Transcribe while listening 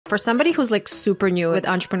For somebody who's like super new with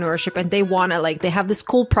entrepreneurship and they want to like, they have this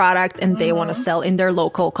cool product and they want to sell in their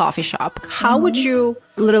local coffee shop, how would you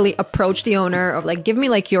literally approach the owner or like, give me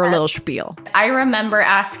like your little spiel? I remember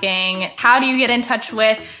asking, how do you get in touch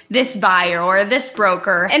with this buyer or this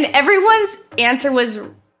broker? And everyone's answer was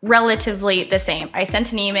relatively the same. I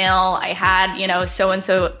sent an email, I had,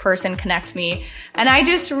 so-and-so person connect me, and I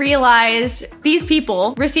just realized these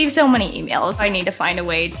people receive so many emails. I need to find a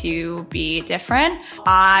way to be different.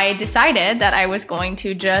 I decided that I was going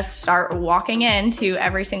to just start walking into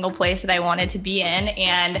every single place that I wanted to be in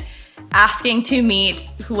and asking to meet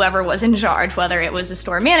whoever was in charge, whether it was a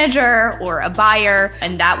store manager or a buyer,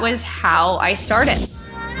 and that was how I started.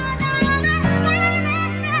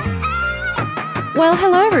 Well,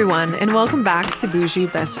 hello everyone, and welcome back to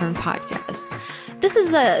Boujee Best Friend podcast. This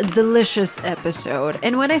is a delicious episode,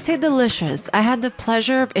 and when I say delicious, I had the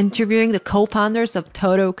pleasure of interviewing the co-founders of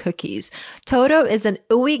Toto cookies. Toto is an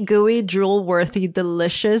ooey gooey, drool-worthy,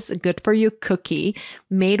 delicious, good-for-you cookie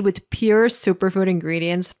made with pure superfood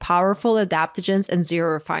ingredients, powerful adaptogens, and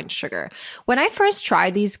zero refined sugar. When I first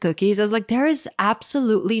tried these cookies, I was like, there is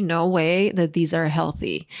absolutely no way that these are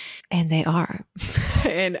healthy. And they are.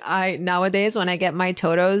 And nowadays, when I get my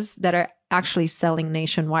Totos that are actually selling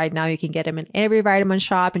nationwide now, you can get them in every vitamin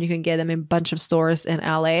shop and you can get them in a bunch of stores in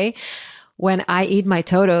LA. When I eat my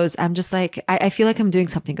Totos, I'm just like, I feel like I'm doing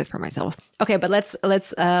something good for myself. Okay, but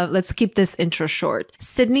let's keep this intro short.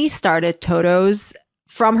 Sydney started Totos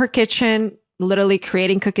from her kitchen, literally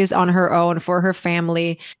creating cookies on her own for her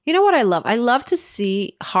family. You know what I love? I love to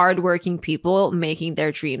see hardworking people making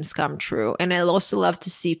their dreams come true. And I also love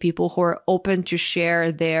to see people who are open to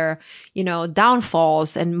share their,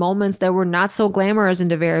 downfalls and moments that were not so glamorous in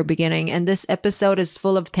the very beginning. And this episode is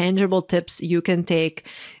full of tangible tips you can take,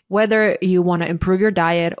 whether you want to improve your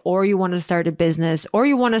diet or you want to start a business or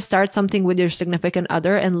you want to start something with your significant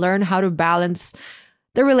other and learn how to balance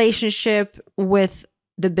the relationship with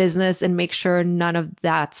the business and make sure none of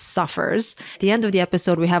that suffers. At the end of the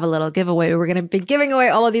episode, we have a little giveaway. We're going to be giving away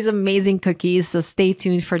all of these amazing cookies, so stay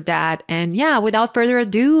tuned for that. And yeah, without further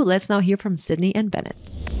ado, let's now hear from Sydney and Bennett.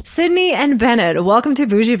 Sydney and Bennett, welcome to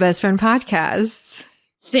Boujee Best Friend podcast.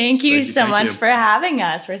 Thank you so much for having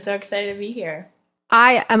us. We're so excited to be here.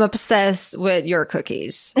 I am obsessed with your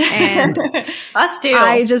cookies, and us too.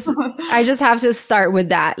 I just have to start with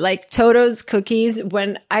that. Like Toto's cookies,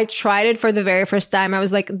 when I tried it for the very first time, I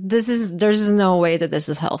was like, there's no way that this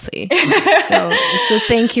is healthy. So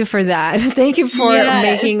thank you for that. Thank you for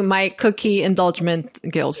making my cookie indulgence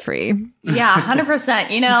guilt-free. Yeah,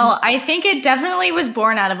 100%. I think it definitely was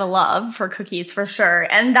born out of a love for cookies for sure.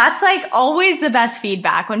 And that's like always the best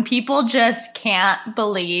feedback when people just can't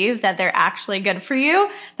believe that they're actually good for you.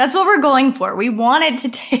 That's what we're going for. We want it to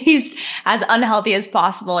taste as unhealthy as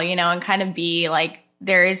possible, and kind of be like,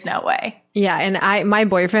 there is no way. Yeah. And my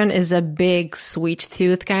boyfriend is a big sweet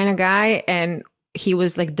tooth kind of guy. And he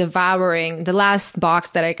was like devouring the last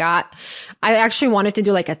box that I got. I actually wanted to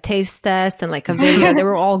do like a taste test and like a video. They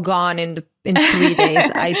were all gone in 3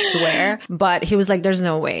 days, I swear. But he was like, there's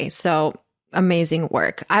no way. So amazing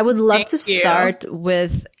work. I would love to start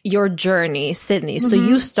with your journey, Sydney. So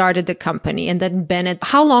you started the company, and then Bennett,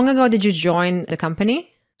 how long ago did you join the company?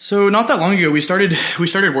 So not that long ago, we started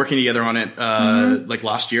working together on it like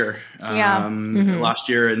last year. Last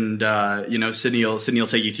year, and Sydney will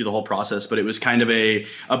take you through the whole process. But it was kind of a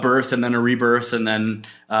birth and then a rebirth, and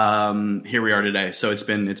then here we are today. So it's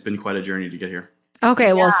been quite a journey to get here.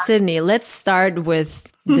 Okay, well, Sydney, let's start with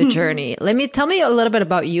the journey. Tell me a little bit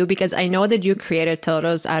about you, because I know that you created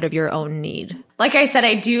Totos out of your own need. Like I said,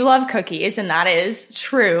 I do love cookies, and that is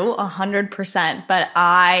true 100%. But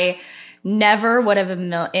I never would have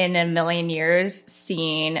in a million years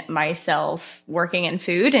seen myself working in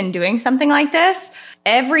food and doing something like this.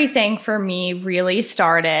 Everything for me really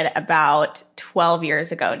started about 12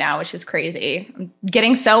 years ago now, which is crazy. I'm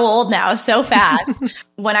getting so old now, so fast.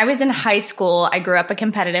 When I was in high school, I grew up a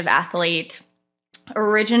competitive athlete.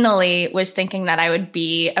 Originally was thinking that I would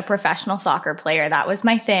be a professional soccer player. That was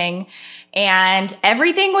my thing. And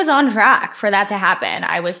everything was on track for that to happen.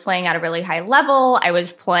 I was playing at a really high level. I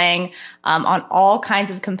was playing on all kinds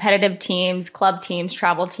of competitive teams, club teams,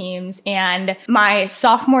 travel teams. And my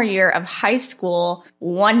sophomore year of high school,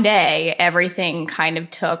 one day, everything kind of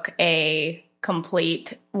took a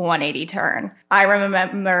complete 180 turn. I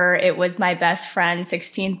remember it was my best friend's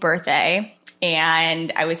 16th birthday.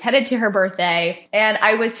 And I was headed to her birthday and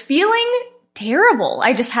I was feeling terrible.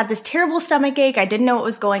 I just had this terrible stomach ache. I didn't know what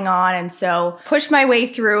was going on. And so pushed my way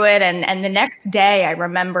through it. And the next day I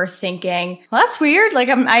remember thinking, well, that's weird. Like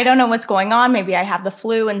I don't know what's going on. Maybe I have the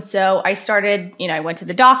flu. And so I started, I went to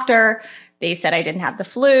the doctor. They said I didn't have the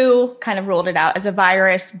flu, kind of ruled it out as a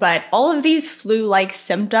virus. But all of these flu-like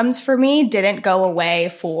symptoms for me didn't go away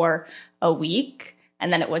for a week.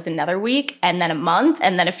 And then it was another week, and then a month,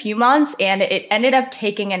 and then a few months. And it ended up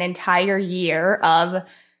taking an entire year of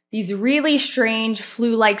these really strange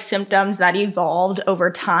flu-like symptoms that evolved over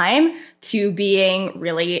time to being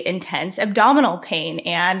really intense abdominal pain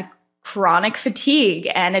and chronic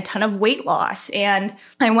fatigue and a ton of weight loss. And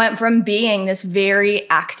I went from being this very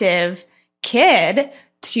active kid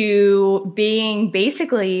to being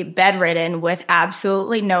basically bedridden with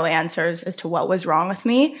absolutely no answers as to what was wrong with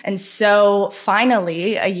me. And so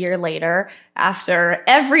finally, a year later, after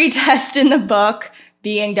every test in the book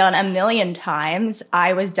being done a million times,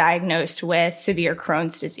 I was diagnosed with severe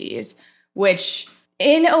Crohn's disease, which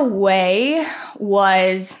in a way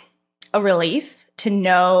was a relief to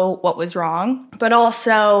know what was wrong, but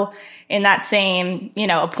also in that same,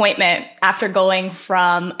 appointment, after going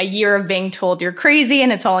from a year of being told you're crazy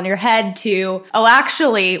and it's all in your head to, oh,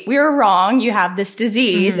 actually, we were wrong. You have this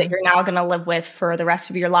disease that you're now going to live with for the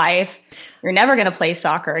rest of your life. You're never going to play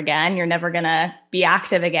soccer again. You're never going to be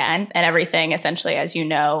active again. And everything essentially, as you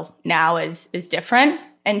know, now is different.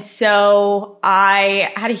 And so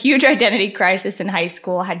I had a huge identity crisis in high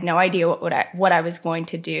school, had no idea what I was going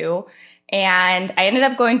to do. And I ended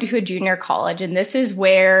up going to a junior college. And this is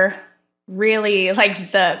where really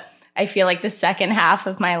I feel like the second half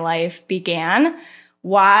of my life began.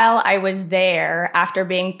 While I was there, after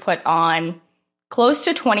being put on close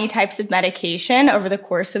to 20 types of medication over the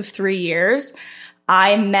course of 3 years,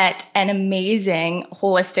 I met an amazing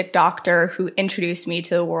holistic doctor who introduced me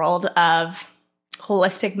to the world of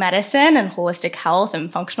holistic medicine and holistic health and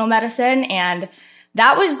functional medicine. And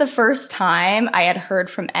that was the first time I had heard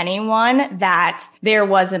from anyone that there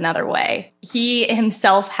was another way. He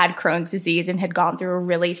himself had Crohn's disease and had gone through a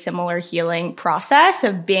really similar healing process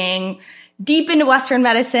of being deep into Western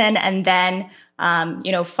medicine and then,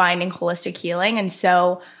 finding holistic healing. And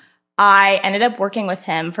so I ended up working with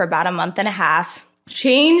him for about a month and a half,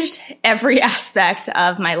 changed every aspect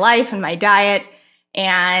of my life and my diet.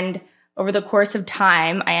 And over the course of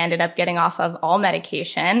time, I ended up getting off of all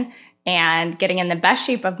medication and getting in the best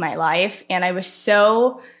shape of my life. And I was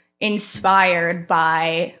so inspired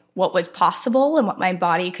by what was possible and what my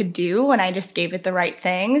body could do when I just gave it the right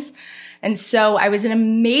things. And so I was in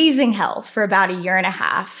amazing health for about a year and a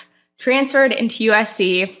half, transferred into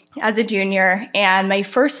USC as a junior. And my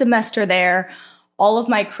first semester there, all of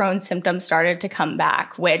my Crohn's symptoms started to come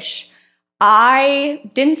back, which I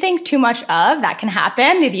didn't think too much of. That can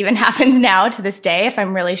happen. It even happens now to this day if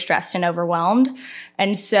I'm really stressed and overwhelmed.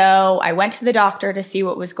 And so I went to the doctor to see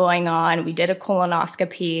what was going on. We did a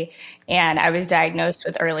colonoscopy and I was diagnosed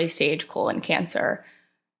with early stage colon cancer,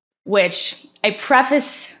 which I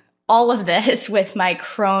preface all of this with my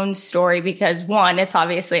Crohn's story because one, it's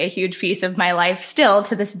obviously a huge piece of my life still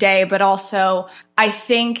to this day, but also I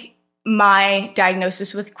think my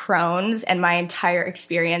diagnosis with Crohn's and my entire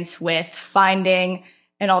experience with finding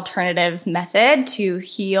an alternative method to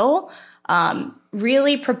heal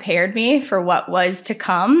really prepared me for what was to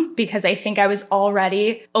come because I think I was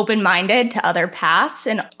already open-minded to other paths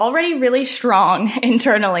and already really strong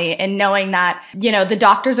internally in knowing that, the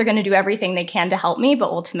doctors are going to do everything they can to help me, but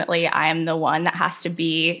ultimately I am the one that has to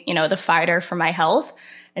be, the fighter for my health.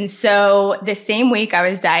 And so the same week I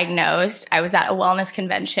was diagnosed, I was at a wellness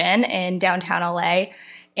convention in downtown LA,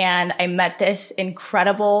 and I met this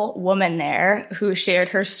incredible woman there who shared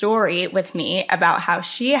her story with me about how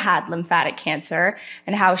she had lymphatic cancer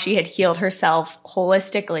and how she had healed herself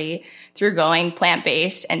holistically through going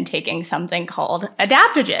plant-based and taking something called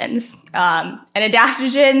adaptogens. And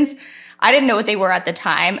adaptogens, I didn't know what they were at the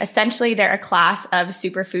time. Essentially, they're a class of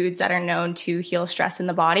superfoods that are known to heal stress in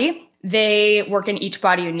the body. They work in each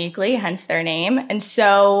body uniquely, hence their name. And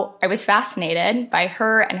so I was fascinated by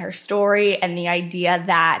her and her story and the idea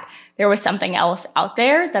that there was something else out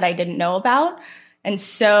there that I didn't know about. And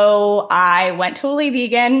so I went totally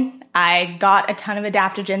vegan. I got a ton of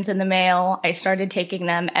adaptogens in the mail. I started taking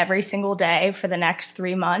them every single day for the next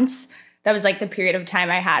 3 months. That was like the period of time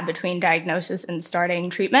I had between diagnosis and starting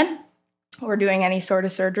treatment or doing any sort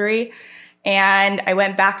of surgery. And I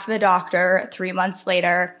went back to the doctor 3 months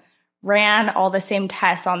later, ran all the same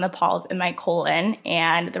tests on the polyp in my colon,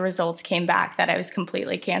 and the results came back that I was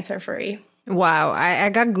completely cancer-free. Wow. I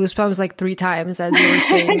got goosebumps like 3 times as you were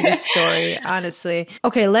saying this story, honestly.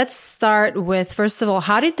 Okay, let's start with, first of all,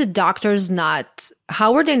 how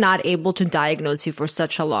were they not able to diagnose you for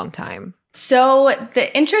such a long time? So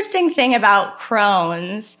the interesting thing about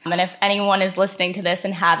Crohn's, and if anyone is listening to this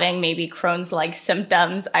and having maybe Crohn's-like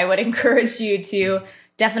symptoms, I would encourage you to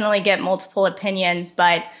definitely get multiple opinions,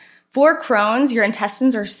 but For Crohn's, your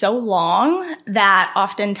intestines are so long that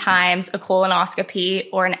oftentimes a colonoscopy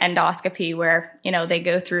or an endoscopy where, they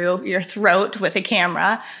go through your throat with a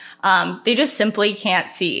camera, they just simply can't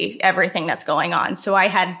see everything that's going on. So I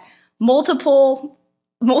had multiple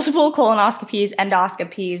colonoscopies,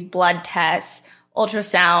 endoscopies, blood tests,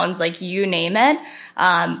 ultrasounds, like you name it.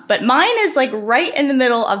 But mine is like right in the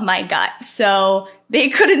middle of my gut. So they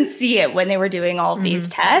couldn't see it when they were doing all of these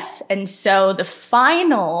tests. And so the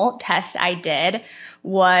final test I did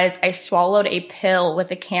was I swallowed a pill with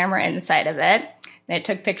a camera inside of it. And it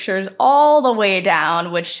took pictures all the way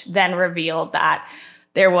down, which then revealed that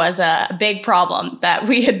there was a big problem that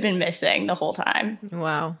we had been missing the whole time.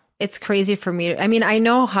 Wow. It's crazy for me. I mean, I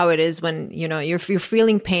know how it is when, you're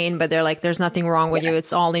feeling pain, but they're like, there's nothing wrong with you.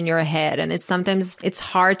 It's all in your head. And sometimes it's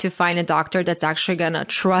hard to find a doctor that's actually going to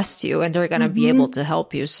trust you and they're going to be able to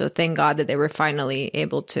help you. So thank God that they were finally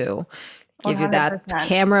able to give 100%. You that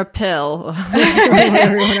camera pill,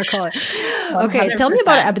 whatever you want to call it. Okay. 100%. Tell me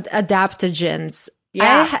about adaptogens.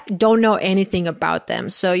 Yeah. I don't know anything about them.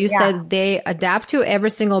 So you said they adapt to every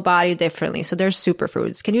single body differently. So they're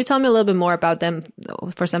superfoods. Can you tell me a little bit more about them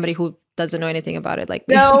for somebody who doesn't know anything about it?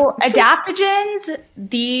 So adaptogens,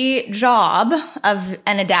 the job of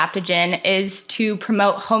an adaptogen is to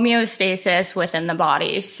promote homeostasis within the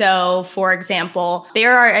body. So for example,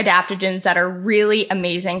 there are adaptogens that are really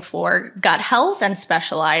amazing for gut health and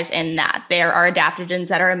specialize in that. There are adaptogens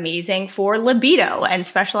that are amazing for libido and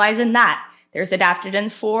specialize in that. There's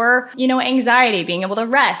adaptogens for, anxiety, being able to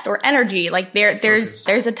rest, or energy. Like there's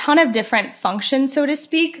a ton of different functions, so to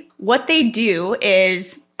speak. What they do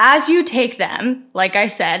is, as you take them, like I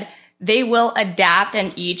said, they will adapt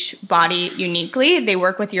in each body uniquely. They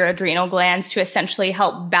work with your adrenal glands to essentially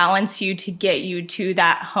help balance you to get you to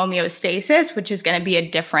that homeostasis, which is going to be a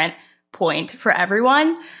different point for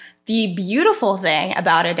everyone. The beautiful thing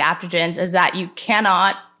about adaptogens is that you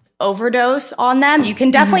cannot overdose on them. You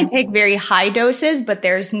can definitely take very high doses, but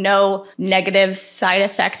there's no negative side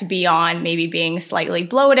effect beyond maybe being slightly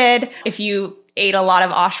bloated. If you ate a lot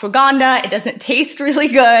of ashwagandha, it doesn't taste really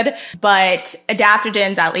good. But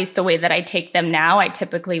adaptogens, at least the way that I take them now, I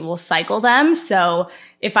typically will cycle them. So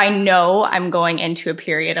if I know I'm going into a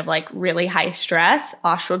period of like really high stress,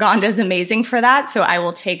 ashwagandha is amazing for that. So I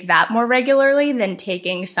will take that more regularly than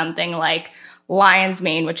taking something like lion's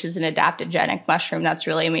mane, which is an adaptogenic mushroom that's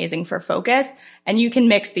really amazing for focus. And you can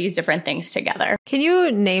mix these different things together. Can you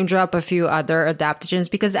name drop a few other adaptogens?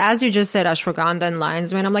 Because as you just said, ashwagandha and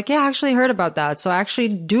lion's mane, I'm like, yeah, I actually heard about that. So I actually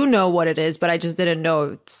do know what it is, but I just didn't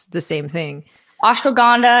know it's the same thing.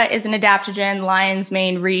 Ashwagandha is an adaptogen, lion's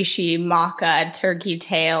mane, reishi, maca, turkey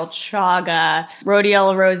tail, chaga,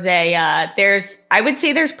 rhodiola rosea. I would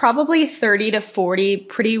say there's probably 30 to 40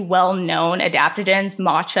 pretty well-known adaptogens.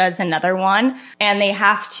 Matcha is another one. And they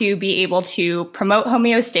have to be able to promote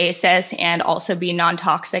homeostasis and also be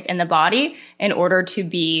non-toxic in the body in order to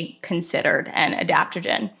be considered an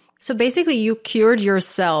adaptogen. So basically you cured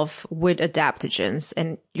yourself with adaptogens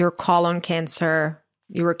and your colon cancer,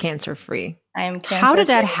 you were cancer-free. I am cancer-free. How did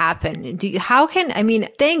that happen?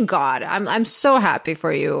 Thank God. I'm so happy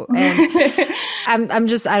for you. And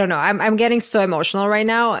I don't know. I'm getting so emotional right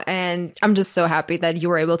now. And I'm just so happy that you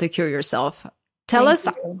were able to cure yourself. Tell us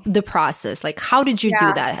the process. Like, how did you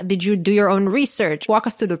do that? Did you do your own research? Walk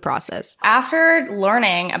us through the process. After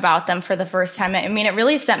learning about them for the first time, it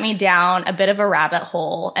really sent me down a bit of a rabbit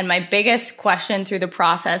hole. And my biggest question through the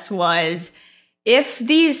process was, if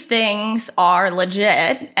these things are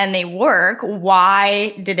legit and they work, why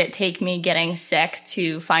did it take me getting sick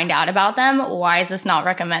to find out about them? Why is this not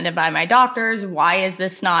recommended by my doctors? Why is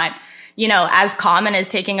this not, as common as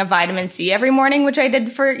taking a vitamin C every morning, which I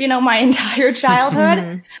did for, my entire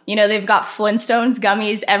childhood? They've got Flintstones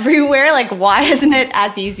gummies everywhere. Like, why isn't it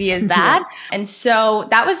as easy as that? And so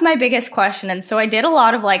that was my biggest question. And so I did a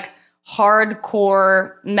lot of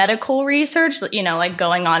hardcore medical research, like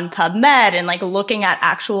going on PubMed and looking at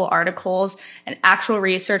actual articles and actual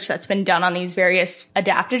research that's been done on these various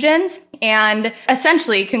adaptogens. And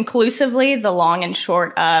essentially, conclusively, the long and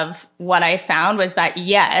short of what I found was that,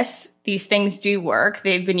 yes, these things do work.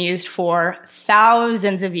 They've been used for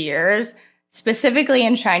thousands of years. Specifically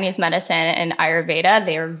in Chinese medicine and Ayurveda,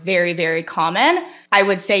 they are very, very common. I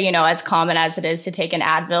would say, as common as it is to take an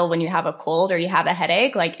Advil when you have a cold or you have a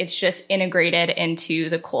headache, it's just integrated into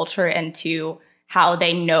the culture and to how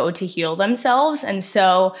they know to heal themselves. And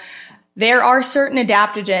so there are certain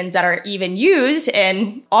adaptogens that are even used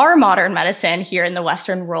in our modern medicine here in the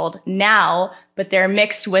Western world now, but they're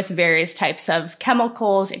mixed with various types of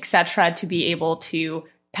chemicals, etc., to be able to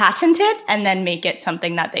patent it and then make it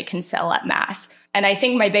something that they can sell at mass. And I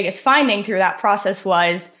think my biggest finding through that process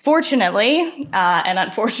was, fortunately and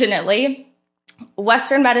unfortunately,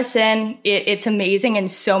 Western medicine, it's amazing in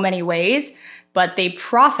so many ways, but they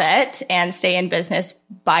profit and stay in business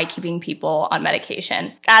by keeping people on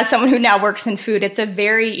medication. As someone who now works in food, it's a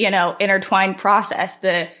very, intertwined process.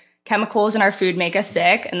 The chemicals in our food make us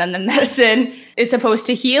sick, and then the medicine is supposed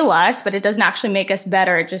to heal us, but it doesn't actually make us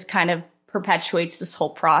better. It just kind of perpetuates this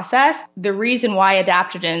whole process. The reason why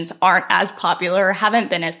adaptogens aren't as popular, or haven't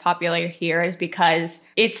been as popular here, is because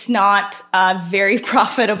it's not a very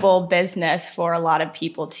profitable business for a lot of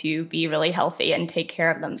people to be really healthy and take care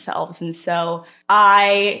of themselves. And so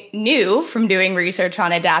I knew from doing research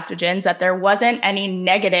on adaptogens that there wasn't any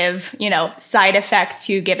negative, side effect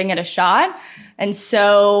to giving it a shot. And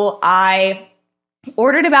so I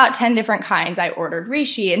ordered about 10 different kinds. I ordered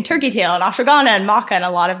reishi and turkey tail and ashwagandha and maca and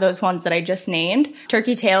a lot of those ones that I just named.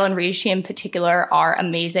 Turkey tail and reishi in particular are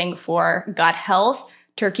amazing for gut health.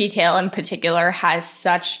 Turkey tail in particular has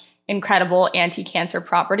such incredible anti-cancer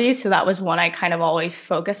properties. So that was one I kind of always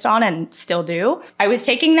focused on and still do. I was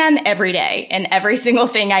taking them every day in every single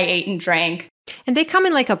thing I ate and drank. And they come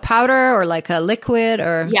in like a powder or like a liquid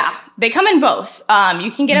or? Yeah, they come in both.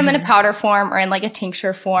 You can get them in a powder form or in like a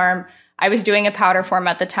tincture form. I was doing a powder form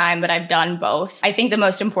at the time, but I've done both. I think the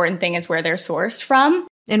most important thing is where they're sourced from.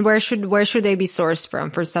 And where should they be sourced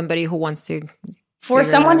from for somebody who wants to? For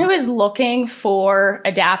someone who is looking for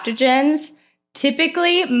adaptogens,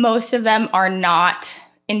 typically most of them are not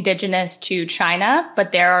indigenous to China,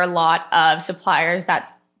 but there are a lot of suppliers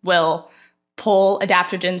that will pull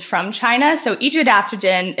adaptogens from China. So each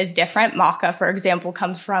adaptogen is different. Maca, for example,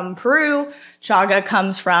 comes from Peru. Chaga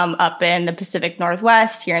comes from up in the Pacific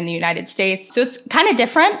Northwest here in the United States. So it's kind of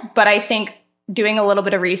different, but I think doing a little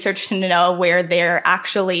bit of research to know where they're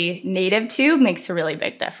actually native to makes a really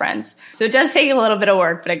big difference. So it does take a little bit of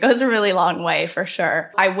work, but it goes a really long way for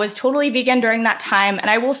sure. I was totally vegan during that time. And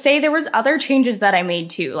I will say there was other changes that I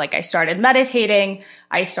made too. Like I started meditating.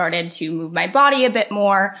 I started to move my body a bit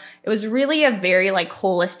more. It was really a very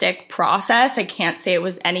holistic process. I can't say it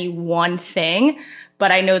was any one thing,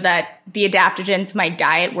 but I know that the adaptogens in my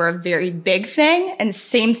diet were a very big thing. And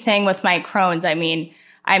same thing with my Crohn's. I mean,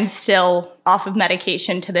 I'm still off of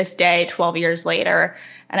medication to this day, 12 years later.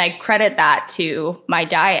 And I credit that to my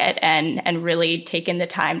diet and really taking the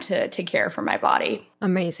time to care for my body.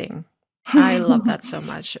 Amazing. I love that so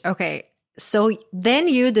much. Okay. So then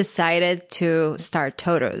you decided to start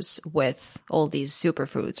Toto's with all these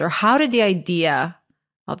superfoods, or how did the idea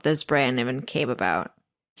of this brand even came about?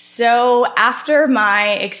 So after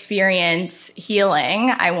my experience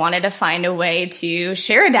healing, I wanted to find a way to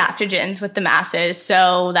share adaptogens with the masses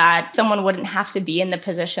so that someone wouldn't have to be in the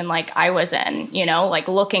position like I was in,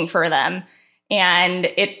 looking for them. And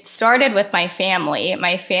it started with my family.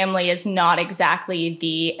 My family is not exactly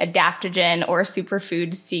the adaptogen or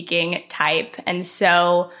superfood seeking type. And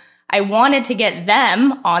so I wanted to get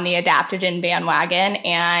them on the adaptogen bandwagon.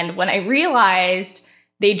 And when I realized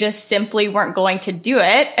they just simply weren't going to do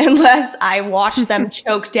it unless I watched them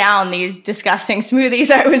choke down these disgusting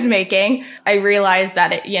smoothies I was making, I realized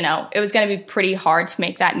that it was going to be pretty hard to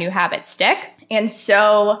make that new habit stick. And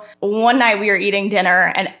so one night we were eating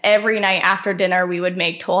dinner, and every night after dinner we would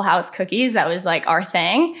make Toll House cookies. That was our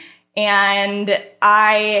thing. And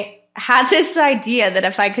I had this idea that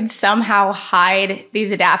if I could somehow hide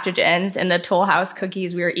these adaptogens in the Toll House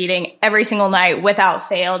cookies we were eating every single night without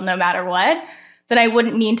fail, no matter what, then I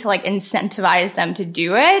wouldn't need to incentivize them to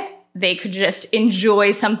do it. They could just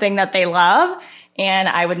enjoy something that they love, and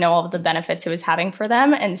I would know all of the benefits it was having for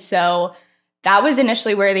them. And so that was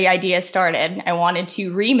initially where the idea started. I wanted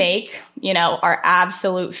to remake, our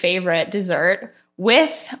absolute favorite dessert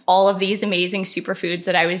with all of these amazing superfoods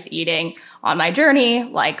that I was eating on my journey,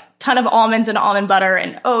 like ton of almonds and almond butter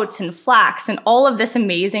and oats and flax and all of this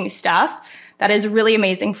amazing stuff that is really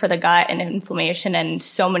amazing for the gut and inflammation and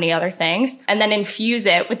so many other things. And then infuse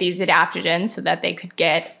it with these adaptogens so that they could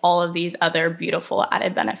get all of these other beautiful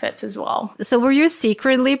added benefits as well. So were you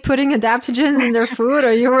secretly putting adaptogens in their food,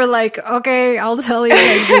 or you were like, okay, I'll tell you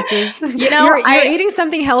this is, you're eating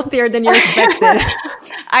something healthier than you expected.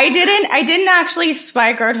 I didn't actually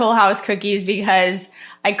spike our Toll House cookies because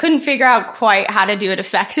I couldn't figure out quite how to do it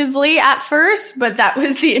effectively at first, but that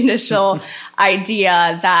was the initial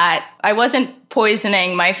idea, that I wasn't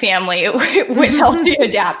poisoning my family with healthy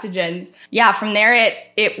adaptogens. Yeah, from there,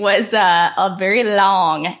 it was a very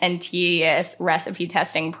long and tedious recipe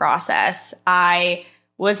testing process. I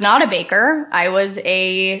was not a baker. I was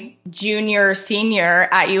a senior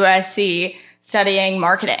at USC studying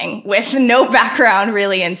marketing with no background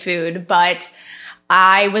really in food, but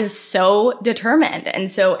I was so determined. And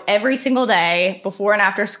so every single day before and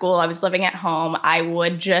after school, I was living at home. I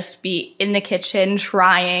would just be in the kitchen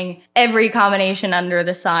trying every combination under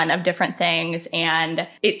the sun of different things. And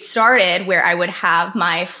it started where I would have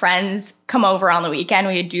my friends come over on the weekend.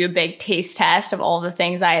 We would do a big taste test of all the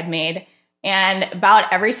things I had made. And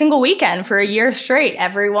about every single weekend for a year straight,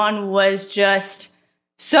 everyone was just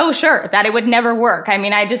so sure that it would never work. I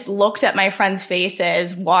mean, I just looked at my friends'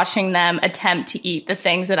 faces, watching them attempt to eat the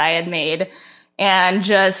things that I had made and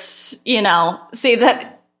just, say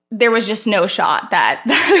that there was just no shot that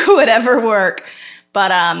it would ever work.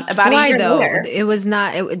 But about a year later,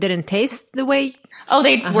 it didn't taste the way. Oh,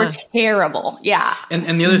 they were terrible. Yeah.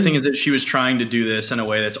 And the other thing is that she was trying to do this in a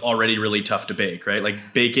way that's already really tough to bake, right?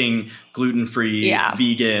 Like baking gluten-free,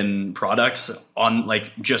 vegan products on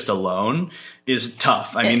like just alone is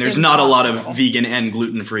tough. I mean, there's not a lot of vegan and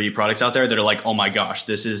gluten-free products out there that are like, oh my gosh,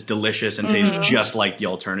 this is delicious and tastes just like the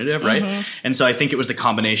alternative, right? And so I think it was the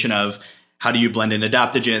combination of how do you blend in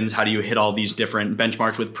adaptogens? How do you hit all these different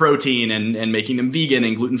benchmarks with protein and making them vegan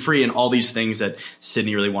and gluten-free and all these things that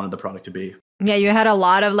Sydney really wanted the product to be. Yeah, you had a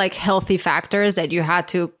lot of like healthy factors that you had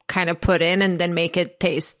to kind of put in and then make it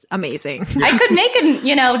taste amazing. I could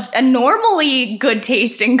make a normally good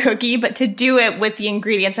tasting cookie, but to do it with the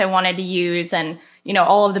ingredients I wanted to use and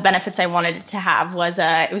all of the benefits I wanted it to have was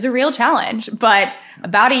it was a real challenge. But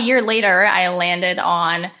about a year later, I landed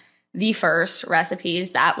on the first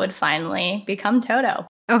recipes that would finally become Toto.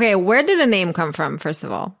 Okay, where did the name come from, first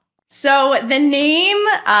of all? So the name,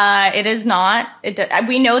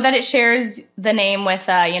 we know that it shares the name with,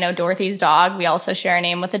 Dorothy's dog. We also share a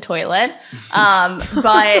name with a toilet.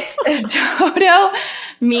 But Toto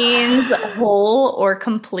means whole or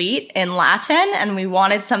complete in Latin. And we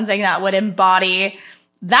wanted something that would embody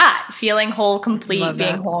that, feeling whole, complete,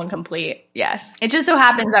 being whole and complete. Yes. It just so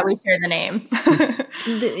happens that we share the name.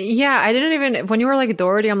 Yeah, I didn't even, when you were like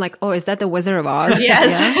Dorothy, I'm like, oh, is that the Wizard of Oz?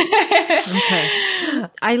 Yes. Yeah? Okay.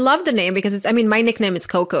 I love the name because my nickname is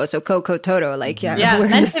Coco, so Coco Toto. Like, we're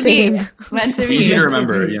meant the to same. Be. Meant to be. Easy to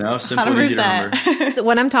remember, simple, 100%. easy to remember. So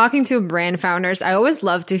when I'm talking to brand founders, I always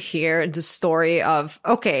love to hear the story of,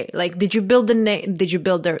 okay, like, did you build the name? Did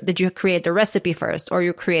you create the recipe first, or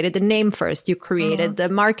you created the name first? You created the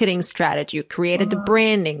marketing strategy, you created the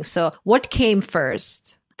branding. So what came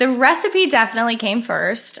first? The recipe definitely came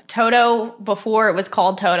first. Toto, before it was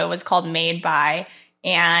called Toto, was called Made By.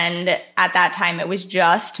 And at that time, it was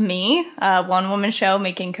just me, a one-woman show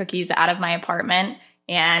making cookies out of my apartment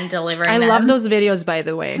and delivering them. I love those videos, by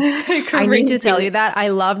the way. I need to tell you that. I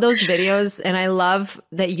love those videos. And I love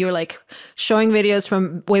that you're like showing videos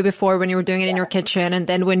from way before when you were doing it in your kitchen. And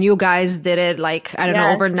then when you guys did it, like, I don't know,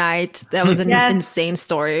 overnight, that was an insane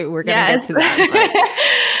story. We're going to get to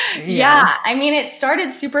that. But, yeah. I mean, it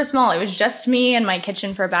started super small. It was just me in my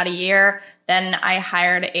kitchen for about a year. Then I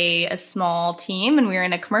hired a small team and we were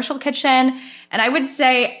in a commercial kitchen. And I would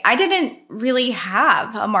say I didn't really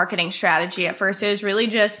have a marketing strategy at first. It was really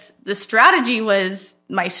just the strategy was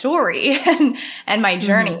my story and my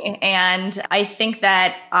journey. And I think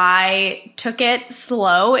that I took it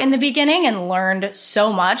slow in the beginning and learned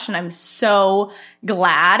so much. And I'm so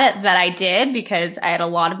glad that I did because I had a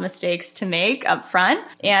lot of mistakes to make up front.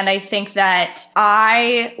 And I think that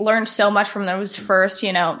I learned so much from those first,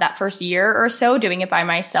 that first year or so doing it by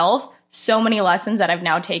myself. So many lessons that I've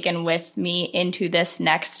now taken with me into this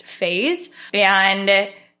next phase.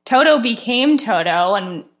 And Toto became Toto,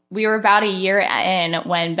 and we were about a year in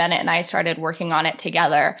when Bennett and I started working on it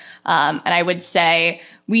together. And I would say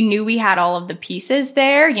we knew we had all of the pieces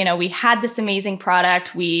there. We had this amazing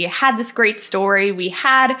product. We had this great story. We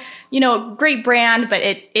had, a great brand, but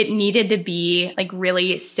it needed to be like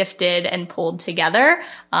really sifted and pulled together.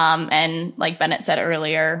 And like Bennett said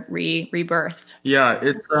earlier, rebirthed. Yeah,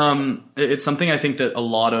 it's something I think that a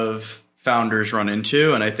lot of founders run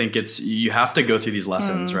into. And I think you have to go through these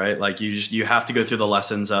lessons, right? Like you have to go through the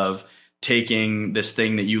lessons of taking this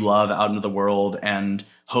thing that you love out into the world and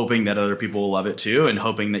hoping that other people will love it too, and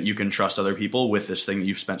hoping that you can trust other people with this thing that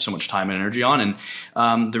you've spent so much time and energy on.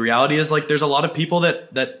 And the reality is like there's a lot of people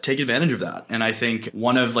that take advantage of that. And I think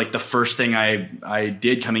one of like the first thing I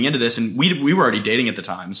did coming into this, and we were already dating at the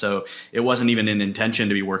time, so it wasn't even an intention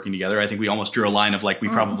to be working together. I think we almost drew a line of like we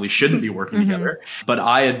probably shouldn't be working together. But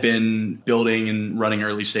I had been building and running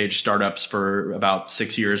early stage startups for about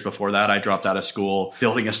 6 years before that. I dropped out of school,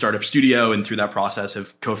 building a startup studio, and through that process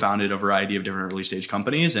have co-founded a variety of different early stage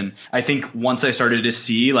companies. And I think once I started to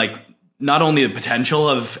see like not only the potential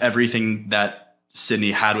of everything that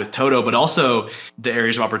Sydney had with Toto, but also the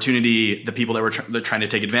areas of opportunity, the people that were trying to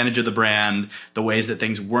take advantage of the brand, the ways that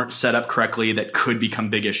things weren't set up correctly that could become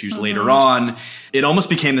big issues later on. It almost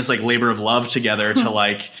became this like labor of love together to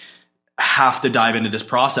like have to dive into this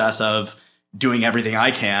process of doing everything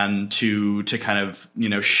I can to kind of,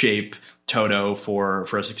 shape Toto for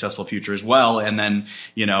a successful future as well. And then,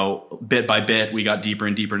 bit by bit, we got deeper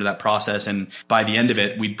and deeper into that process. And by the end of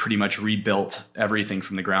it, we pretty much rebuilt everything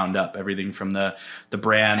from the ground up, everything from the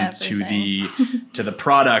brand to the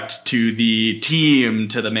product, to the team,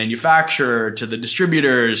 to the manufacturer, to the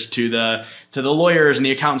distributors, to the lawyers and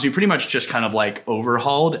the accountants. We pretty much just kind of like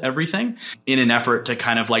overhauled everything in an effort to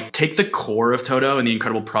kind of like take the core of Toto and the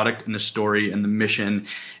incredible product and the story and the mission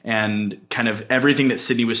and kind of everything that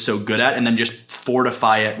Sydney was so good at, and then just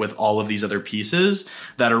fortify it with all of these other pieces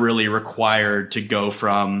that are really required to go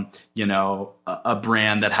from, a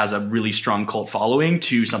brand that has a really strong cult following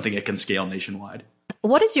to something that can scale nationwide.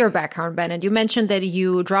 What is your background, Bennett? You mentioned that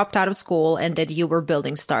you dropped out of school and that you were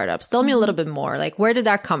building startups. Tell me a little bit more. Like, where did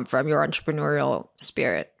that come from, your entrepreneurial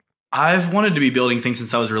spirit? I've wanted to be building things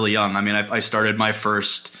since I was really young. I mean, I started my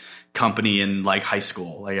first company in like high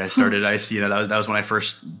school. Like that was when I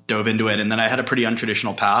first dove into it. And then I had a pretty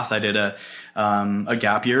untraditional path. I did a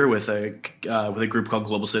gap year with a group called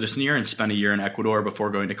Global Citizen Year and spent a year in Ecuador before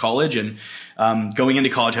going to college. And going into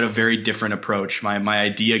college had a very different approach. My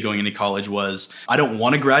idea going into college was I don't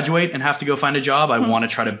want to graduate and have to go find a job. I want to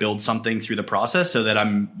try to build something through the process so that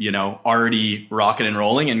I'm, already rocking and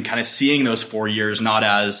rolling, and kind of seeing those 4 years not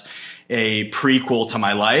as a prequel to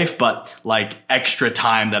my life, but like extra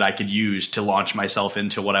time that I could use to launch myself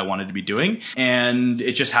into what I wanted to be doing. And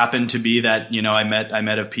it just happened to be that, I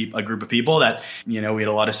met a group of people that, we had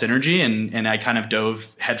a lot of synergy, and I kind of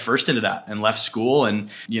dove headfirst into that and left school and,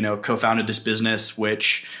 co-founded this business,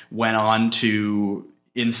 which went on to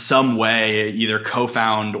in some way either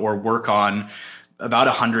co-found or work on about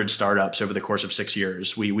 100 startups over the course of 6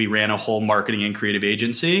 years. We ran a whole marketing and creative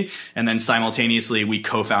agency, and then simultaneously we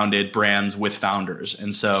co-founded brands with founders.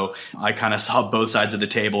 And so I kind of saw both sides of the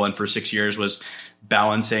table, and for 6 years was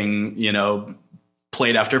balancing,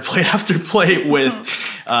 plate after plate after plate with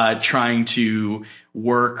trying to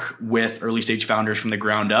work with early stage founders from the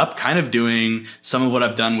ground up, kind of doing some of what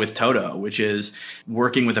I've done with Toto, which is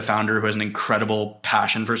working with a founder who has an incredible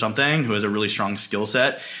passion for something, who has a really strong skill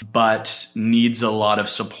set, but needs a lot of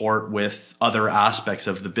support with other aspects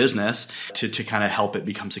of the business to kind of help it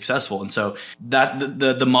become successful. And so that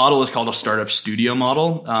the model is called a startup studio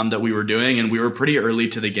model that we were doing, and we were pretty early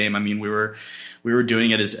to the game. I mean, we were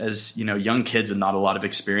doing it as young kids with not a lot of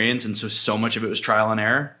experience. And so much of it was trial and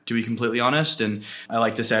error, to be completely honest. And I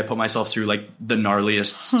like to say I put myself through like the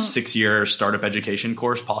gnarliest 6-year startup education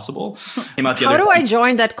course possible. How do I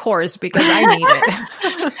join that course? Because I need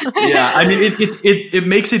it. Yeah. I mean, it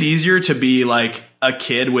makes it easier to be like a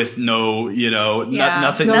kid with no real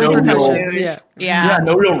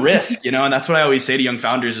risk, and that's what I always say to young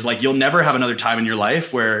founders is like, you'll never have another time in your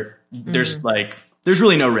life where there's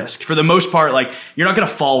really no risk. For the most part, like you're not going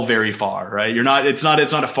to fall very far, right? It's not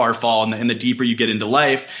a far fall. And the deeper you get into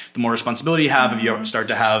life, the more responsibility you have. If you start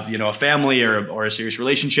to have, a family or a serious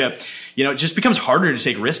relationship, it just becomes harder to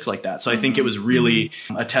take risks like that. So I think it was really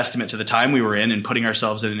a testament to the time we were in and putting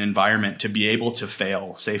ourselves in an environment to be able to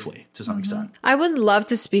fail safely to some extent. I would love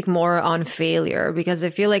to speak more on failure, because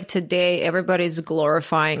I feel like today everybody's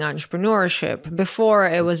glorifying entrepreneurship. Before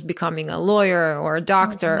it was becoming a lawyer or a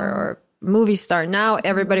doctor or movie star. Now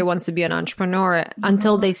everybody wants to be an entrepreneur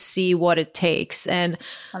until they see what it takes. And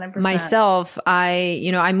 100%. Myself,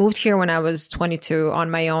 I moved here when I was 22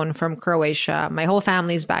 on my own from Croatia. My whole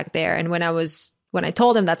family's back there. And when I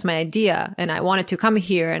told them that's my idea and I wanted to come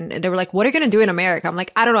here, and they were like, what are you going to do in America? I'm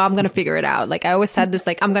like, I don't know. I'm going to figure it out. Like I always said this,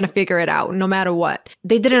 like, I'm going to figure it out no matter what.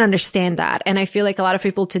 They didn't understand that. And I feel like a lot of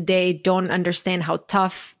people today don't understand how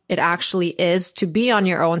tough it actually is to be on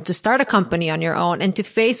your own, to start a company on your own and to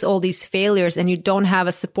face all these failures. And you don't have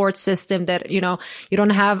a support system that, you don't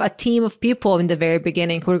have a team of people in the very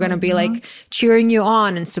beginning who are going to be like cheering you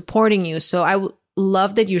on and supporting you. So I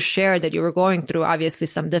love that you shared that you were going through obviously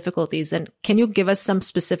some difficulties. And can you give us some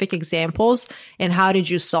specific examples and how did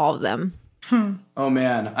you solve them? Oh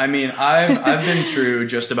man. I mean, I've been through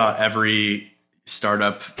just about every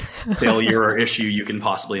startup failure or issue you can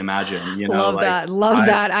possibly imagine. Love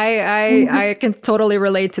that. I can totally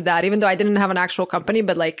relate to that. Even though I didn't have an actual company,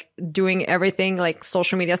 but like doing everything like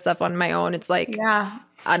social media stuff on my own, it's like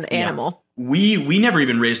an animal. We never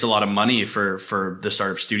even raised a lot of money for the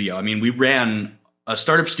startup studio. I mean, we ran a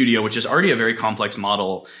startup studio, which is already a very complex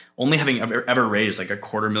model, only having ever raised like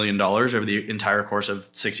 $250,000 over the entire course of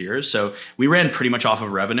 6 years. So we ran pretty much off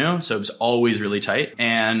of revenue. So it was always really tight.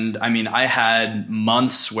 And I mean, I had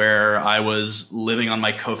months where I was living on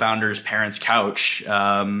my co-founder's parents' couch,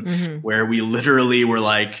 where we literally were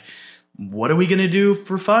like, what are we going to do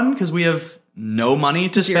for fun? Because we have no money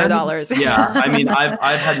to spend. $0. Yeah. I mean,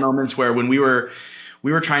 I've had moments where when we were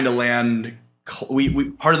trying to land,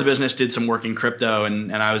 we part of the business did some work in crypto,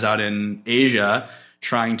 and I was out in Asia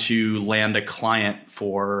trying to land a client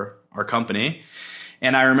for our company.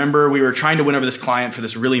 And I remember we were trying to win over this client for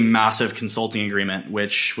this really massive consulting agreement,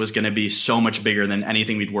 which was going to be so much bigger than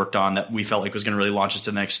anything we'd worked on that we felt like was going to really launch us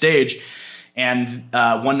to the next stage. And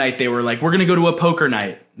one night they were like, we're going to go to a poker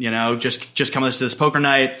night, just come with us to this poker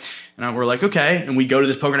night. And we're like, okay. And we go to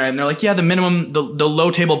this poker night and they're like, yeah, the minimum, the low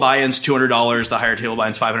table buy-in's $200. The higher table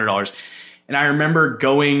buy-in's $500. And I remember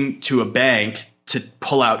going to a bank to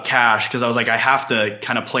pull out cash because I was like, I have to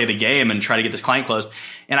kind of play the game and try to get this client closed.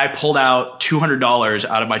 And I pulled out $200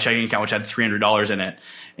 out of my checking account, which had $300 in it,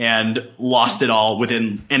 and lost it all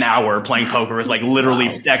within an hour playing poker with like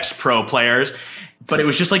literally ex-pro players. But it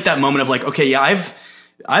was just like that moment of like, okay, yeah,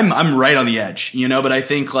 I'm right on the edge, but I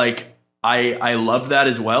think like I love that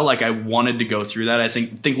as well. Like I wanted to go through that. I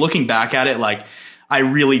think looking back at it, like I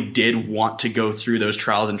really did want to go through those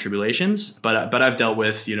trials and tribulations, but I've dealt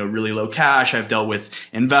with, really low cash. I've dealt with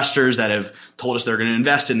investors that have told us they're going to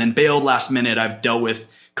invest and then bailed last minute. I've dealt with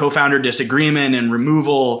co-founder disagreement and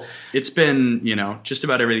removal. It's been, just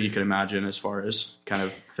about everything you could imagine as far as kind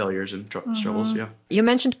of failures and struggles. Yeah. You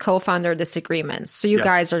mentioned co-founder disagreements. So you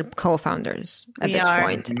guys are co-founders at this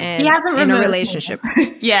point, and he hasn't in a relationship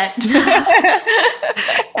yet.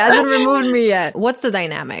 Hasn't removed me yet. What's the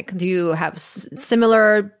dynamic? Do you have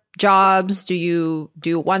similar jobs? Do you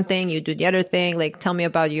do one thing, you do the other thing? Like, tell me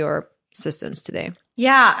about your systems today.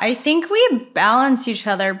 Yeah, I think we balance each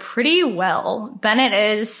other pretty well. Bennett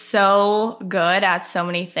is so good at so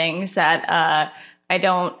many things that I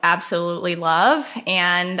don't absolutely love.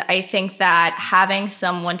 And I think that having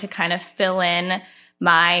someone to kind of fill in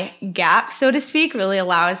my gap, so to speak, really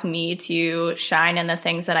allows me to shine in the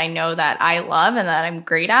things that I know that I love and that I'm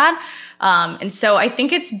great at. And so I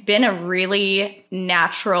think it's been a really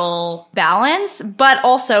natural balance, but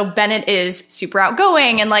also Bennett is super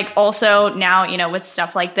outgoing. And like also now, with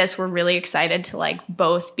stuff like this, we're really excited to like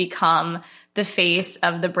both become the face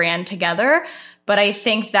of the brand together. But I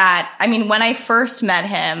think that, when I first met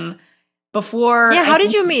him, before. Yeah, how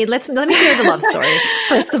did you meet? Let me hear the love story,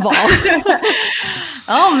 first of all.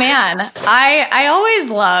 Oh, man. I always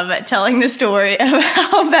love telling the story of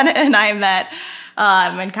how Bennett and I met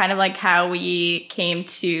and kind of like how we came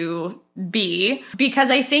to be,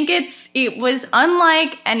 because I think it was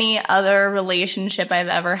unlike any other relationship I've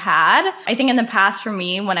ever had. I think in the past for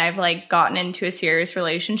me, when I've like gotten into a serious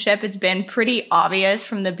relationship, it's been pretty obvious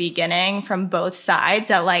from the beginning from both sides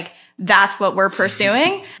that like that's what we're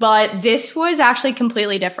pursuing. But this was actually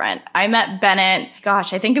completely different. I met Bennett, I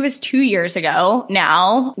think it was 2 years ago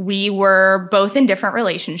now. We were both in different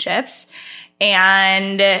relationships,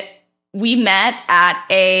 and we met at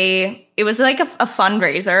it was like a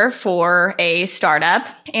fundraiser for a startup.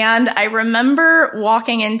 And I remember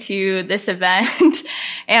walking into this event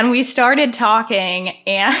and we started talking,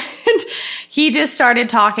 and he just started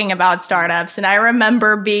talking about startups. And I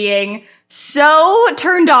remember being so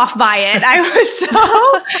turned off by it. I was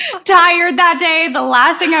so tired that day. The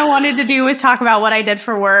last thing I wanted to do was talk about what I did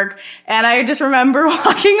for work. And I just remember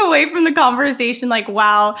walking away from the conversation like,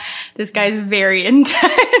 wow, this guy's very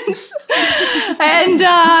intense. And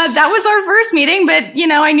that was our first meeting. But,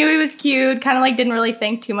 I knew he was cute, kind of like didn't really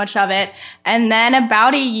think too much of it. And then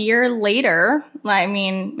about a year later,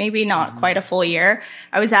 maybe not quite a full year,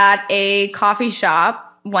 I was at a coffee shop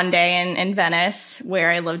one day in Venice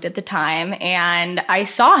where I lived at the time, and I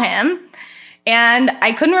saw him, and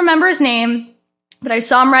I couldn't remember his name, but I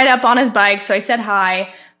saw him right up on his bike, so I said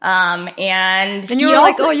hi. And you were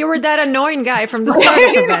like, oh, you were that annoying guy from the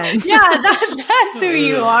startup event. Yeah, that's who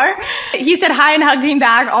you are. He said hi and hugged me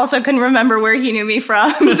back. Also couldn't remember where he knew me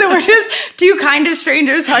from. So we're just two kind of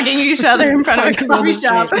strangers hugging each other in front of a coffee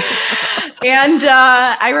shop. And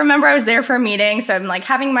I remember I was there for a meeting. So I'm like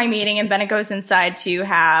having my meeting, and Bennett goes inside to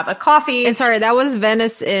have a coffee. And sorry, that was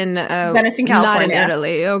Venice in California. Not in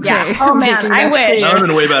Italy. Okay. Yeah. Oh man, I wish. That would have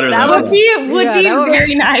been way better. That would be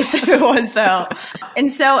very nice if it was though. And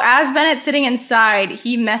so as Bennett's sitting inside,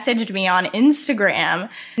 he messaged me on Instagram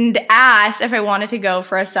and asked if I wanted to go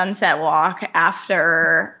for a sunset walk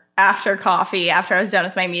after coffee, after I was done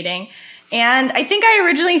with my meeting. And I think I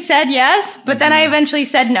originally said yes, but then I eventually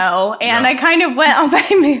said no. And I kind of went on my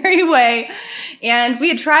merry way. And we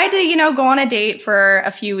had tried to, go on a date for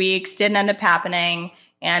a few weeks, didn't end up happening.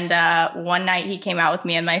 And one night he came out with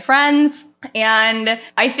me and my friends. And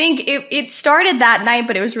I think it started that night,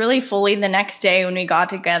 but it was really fully the next day when we got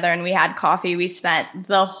together and we had coffee. We spent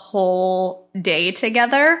the whole day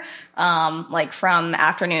together, like from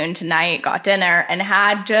afternoon to night, got dinner and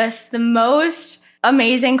had just the most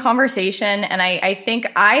amazing conversation. And I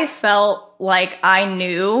think I felt like I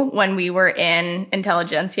knew when we were in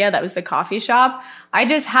Intelligentsia, that was the coffee shop. I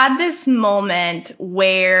just had this moment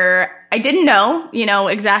where I didn't know,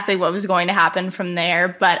 exactly what was going to happen from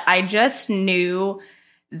there, but I just knew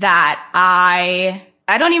that I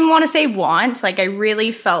don't even want to say want, like I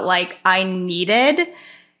really felt like I needed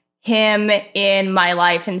him in my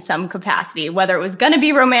life in some capacity, whether it was going to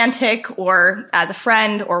be romantic or as a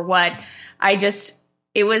friend or what.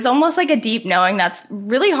 It was almost like a deep knowing that's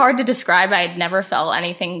really hard to describe. I had never felt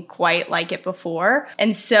anything quite like it before.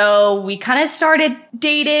 And so we kind of started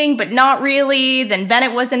dating, but not really. Then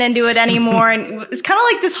Bennett wasn't into it anymore. And it was kind of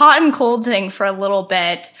like this hot and cold thing for a little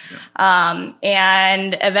bit. Yeah.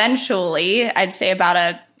 And eventually, I'd say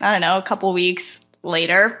about a couple weeks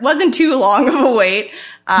later, wasn't too long of a wait.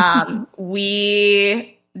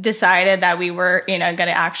 We decided that we were, going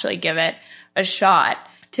to actually give it a shot.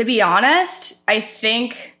 To be honest, I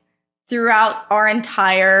think throughout our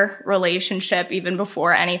entire relationship, even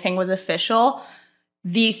before anything was official,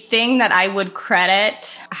 the thing that I would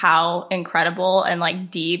credit how incredible and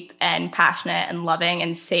like deep and passionate and loving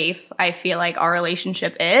and safe I feel like our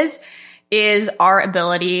relationship is our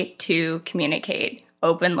ability to communicate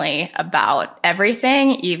openly about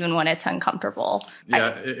everything, even when it's uncomfortable.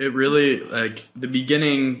 Yeah, it really, like the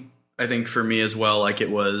beginning, I think for me as well, like it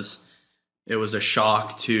was a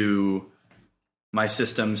shock to my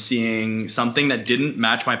system seeing something that didn't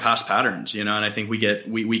match my past patterns, and I think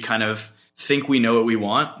we kind of think we know what we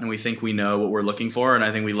want and we think we know what we're looking for. And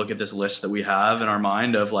I think we look at this list that we have in our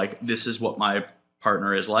mind of like, this is what my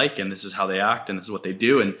partner is like, and this is how they act, and this is what they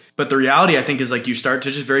do. But the reality, I think, is like you start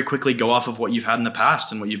to just very quickly go off of what you've had in the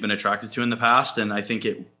past and what you've been attracted to in the past. And I think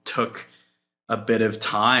it took a bit of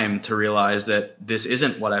time to realize that this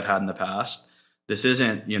isn't what I've had in the past. This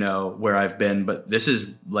isn't, where I've been, but this is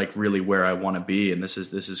like really where I want to be. And this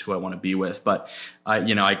is who I want to be with. But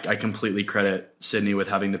I completely credit Sydney with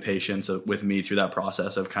having the patience with me through that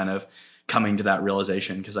process of kind of coming to that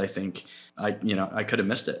realization. Because I think I could have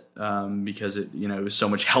missed it because it was so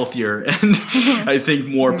much healthier and I think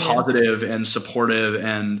more positive and supportive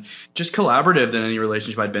and just collaborative than any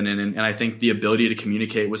relationship I'd been in. And I think the ability to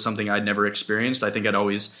communicate was something I'd never experienced. I think I'd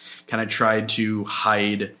always kind of tried to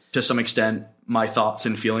hide to some extent my thoughts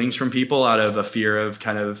and feelings from people out of a fear of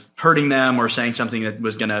kind of hurting them or saying something that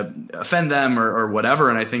was going to offend them or whatever.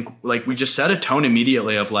 And I think like we just set a tone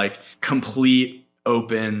immediately of like complete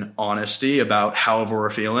open honesty about however we're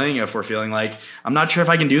feeling. If we're feeling like, I'm not sure if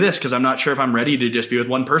I can do this because I'm not sure if I'm ready to just be with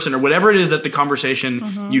one person or whatever it is that the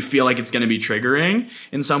conversation you feel like it's going to be triggering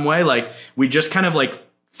in some way. Like we just kind of like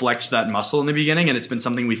flex that muscle in the beginning, and it's been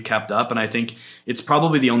something we've kept up. And I think it's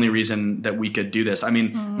probably the only reason that we could do this. I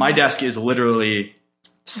mean, my desk is literally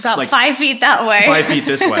about like 5 feet that way, 5 feet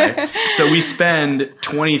this way. So we spend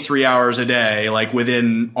 23 hours a day, like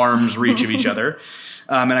within arm's reach of each other.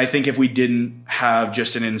 And I think if we didn't have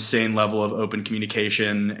just an insane level of open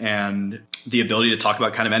communication and the ability to talk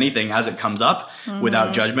about kind of anything as it comes up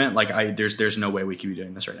without judgment, like there's no way we could be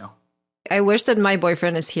doing this right now. I wish that my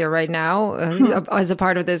boyfriend is here right now as a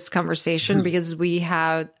part of this conversation because we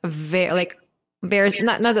have a very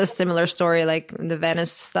not a similar story like the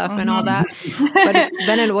Venice stuff and all that. But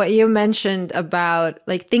Bennett, what you mentioned about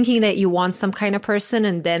like thinking that you want some kind of person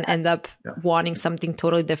and then end up wanting something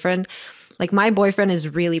totally different. Like my boyfriend is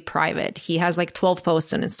really private. He has like 12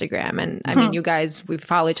 posts on Instagram. And I mean, you guys, we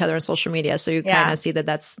follow each other on social media. So you kind of see that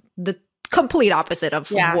that's the complete opposite of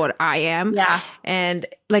what I am. Yeah. And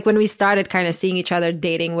like when we started kind of seeing each other,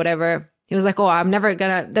 dating, whatever, he was like, oh, I'm never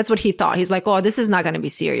gonna, that's what he thought. He's like, oh, this is not gonna be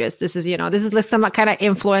serious. This is, this is like some kind of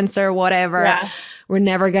influencer, whatever. Yeah. We're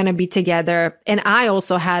never gonna be together. And I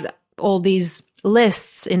also had all these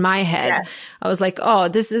lists in my head. Yeah. I was like, oh,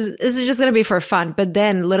 this is just gonna be for fun. But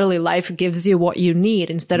then literally life gives you what you need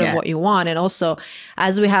instead of what you want. And also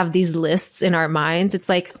as we have these lists in our minds, it's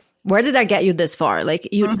like, where did that get you this far? Like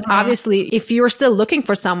you obviously, if you're still looking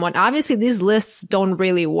for someone, obviously these lists don't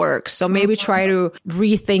really work. So maybe try to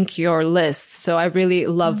rethink your lists. So I really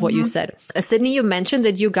love what you said. Sydney, you mentioned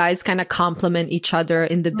that you guys kind of complement each other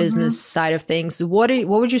in the business side of things. What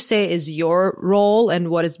would you say is your role and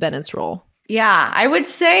what is Bennett's role? Yeah, I would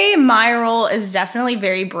say my role is definitely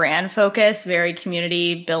very brand focused, very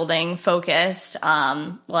community building focused.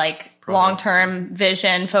 Like long-term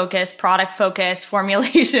vision focused, product focused,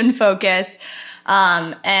 formulation focused.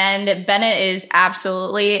 And Bennett is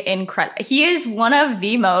absolutely incredible. He is one of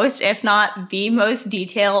the most, if not the most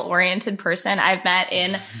detail-oriented person I've met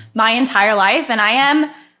in my entire life. And I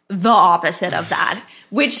am the opposite of that,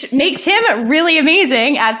 which makes him really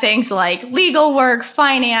amazing at things like legal work,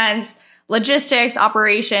 finance, logistics,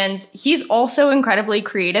 operations. He's also incredibly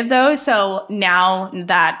creative though. So now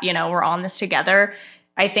that, we're on this together,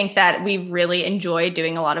 I think that we've really enjoyed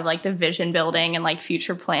doing a lot of like the vision building and like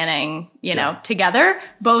future planning, together,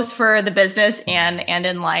 both for the business and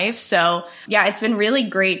in life. So yeah, it's been really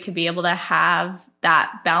great to be able to have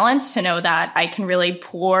that balance, to know that I can really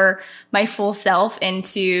pour my full self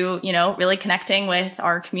into, really connecting with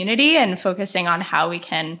our community and focusing on how we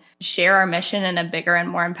can share our mission in a bigger and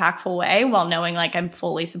more impactful way, while knowing like I'm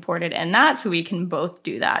fully supported in that, so we can both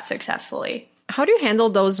do that successfully. How do you handle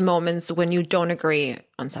those moments when you don't agree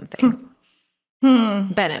on something?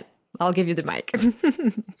 Bennett, I'll give you the mic.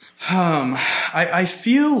 I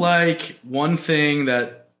feel like one thing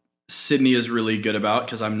that Sydney is really good about,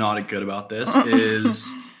 because I'm not good about this, is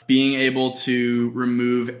being able to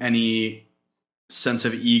remove any sense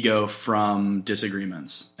of ego from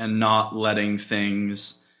disagreements and not letting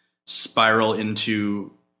things spiral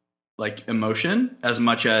into like emotion, as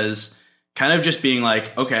much as kind of just being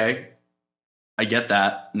like, okay, I get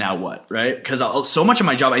that. Now what? Right? Because so much of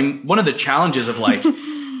my job, one of the challenges of like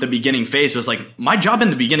the beginning phase was like, my job in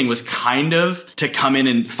the beginning was kind of to come in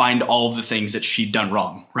and find all of the things that she'd done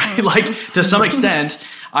wrong, right? Like to some extent,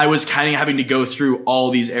 I was kind of having to go through all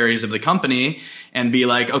these areas of the company and be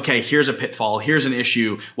like, okay, here's a pitfall. Here's an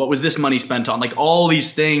issue. What was this money spent on? Like all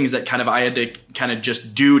these things that kind of I had to kind of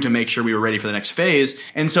just do to make sure we were ready for the next phase.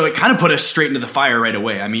 And so it kind of put us straight into the fire right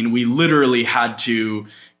away. I mean, we literally had to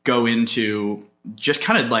go into just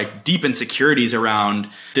kind of like deep insecurities around,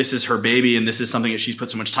 this is her baby and this is something that she's put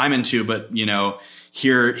so much time into, but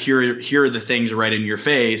here are the things right in your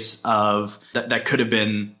face of that could have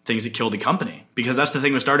been things that killed the company. Because that's the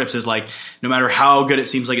thing with startups, is like, no matter how good it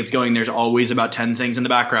seems like it's going, there's always about 10 things in the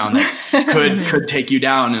background that could take you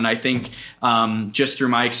down. And I think just through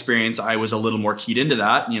my experience, I was a little more keyed into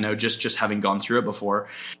that, just having gone through it before.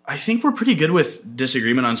 I think we're pretty good with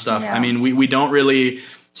disagreement on stuff. Yeah. I mean, we don't really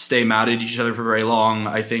stay mad at each other for very long.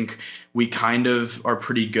 I think we kind of are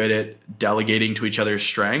pretty good at delegating to each other's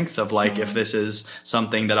strength of like, if this is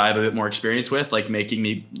something that I have a bit more experience with, like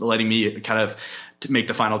letting me kind of to make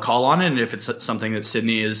the final call on it. And if it's something that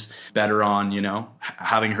Sydney is better on,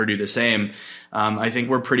 having her do the same. I think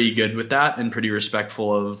we're pretty good with that and pretty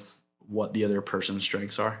respectful of what the other person's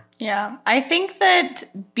strengths are. Yeah. I think that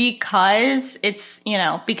because it's,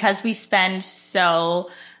 because we spend so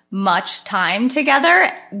much time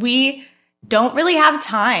together, we don't really have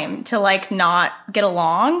time to like not get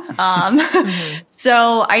along.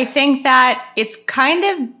 So I think that it's kind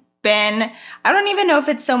of been, I don't even know if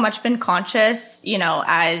it's so much been conscious,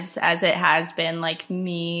 as it has been like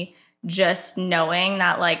me just knowing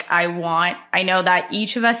that like I know that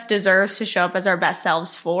each of us deserves to show up as our best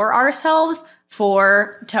selves for ourselves,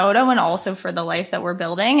 for Toto, and also for the life that we're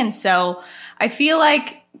building. And so I feel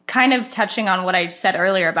like, kind of touching on what I said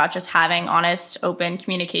earlier about just having honest, open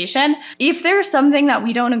communication, if there's something that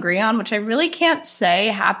we don't agree on, which I really can't say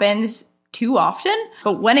happens too often,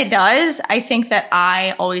 but when it does, I think that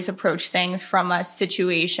I always approach things from a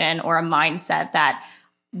situation or a mindset that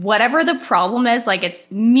whatever the problem is, like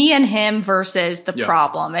it's me and him versus the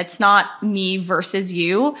problem. It's not me versus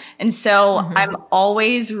you. And so I'm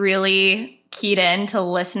always really keyed in to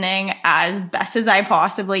listening as best as I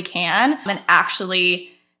possibly can and actually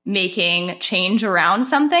making change around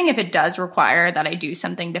something if it does require that I do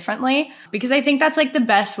something differently. Because I think that's like the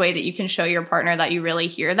best way that you can show your partner that you really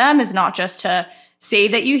hear them, is not just to say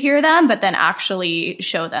that you hear them, but then actually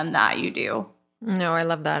show them that you do. No, I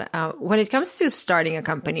love that. When it comes to starting a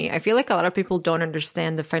company, I feel like a lot of people don't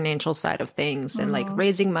understand the financial side of things and like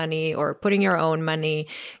raising money or putting your own money.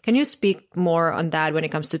 Can you speak more on that when it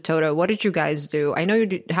comes to Toto? What did you guys do? I know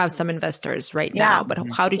you have some investors right now, but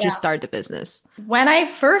how did you start the business? When I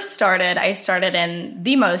first started, I started in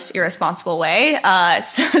the most irresponsible way.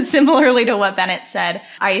 So similarly to what Bennett said,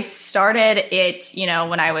 I started it,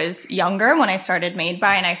 when I was younger, when I started Made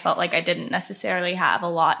By, and I felt like I didn't necessarily have a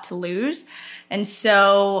lot to lose. And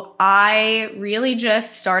so I really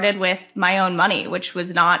just started with my own money, which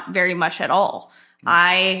was not very much at all.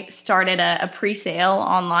 I started a pre-sale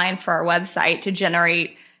online for our website to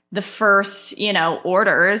generate the first,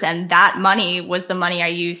 orders. And that money was the money I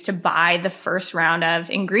used to buy the first round of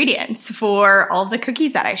ingredients for all the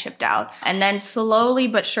cookies that I shipped out. And then slowly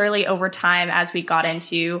but surely over time, as we got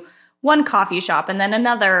into one coffee shop and then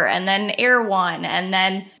another and then Air One. And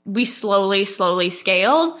then we slowly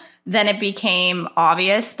scaled. Then it became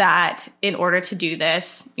obvious that in order to do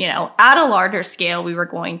this, at a larger scale, we were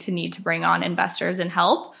going to need to bring on investors and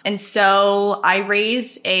help. And so I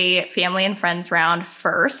raised a family and friends round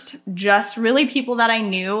first, just really people that I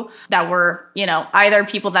knew that were, either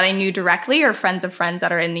people that I knew directly or friends of friends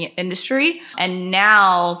that are in the industry. And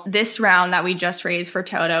now this round that we just raised for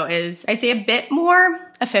Toto is, I'd say, a bit more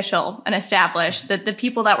official and established. That the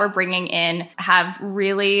people that we're bringing in have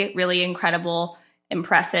really, really incredible,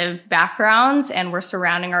 impressive backgrounds, and we're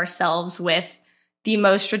surrounding ourselves with the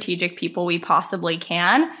most strategic people we possibly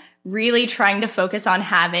can, really trying to focus on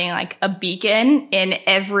having like a beacon in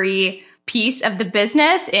every piece of the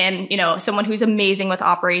business, and someone who's amazing with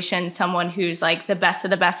operations, someone who's like the best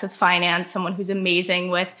of the best with finance, someone who's amazing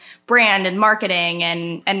with brand and marketing.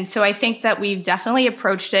 And so I think that we've definitely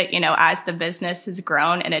approached it, as the business has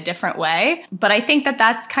grown in a different way. But I think that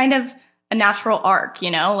that's kind of a natural arc,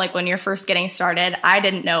 like when you're first getting started, I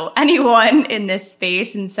didn't know anyone in this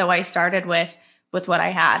space. And so I started with what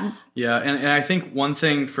I had. Yeah. And I think one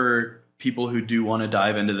thing for people who do want to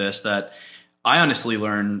dive into this that I honestly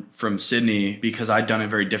learned from Sydney, because I'd done it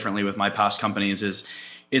very differently with my past companies, is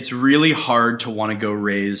it's really hard to want to go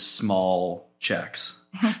raise small checks.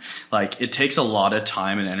 Like it takes a lot of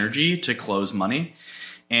time and energy to close money.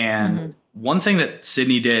 And one thing that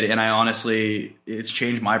Sydney did, and I honestly, it's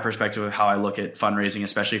changed my perspective of how I look at fundraising,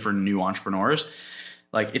 especially for new entrepreneurs.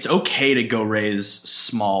 Like it's okay to go raise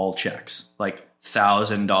small checks, like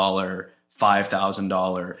 $1,000,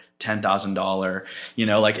 $5,000,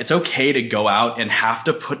 $10,000, like it's okay to go out and have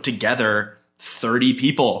to put together 30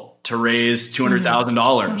 people to raise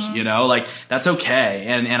 $200,000, like that's okay.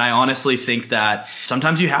 And I honestly think that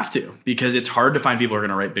sometimes you have to, because it's hard to find people who are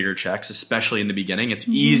going to write bigger checks, especially in the beginning. It's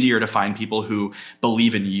easier to find people who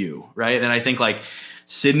believe in you. Right. And I think like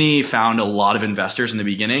Sydney found a lot of investors in the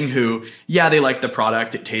beginning who, they liked the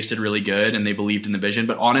product. It tasted really good and they believed in the vision,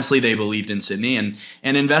 but honestly, they believed in Sydney and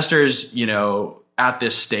investors, at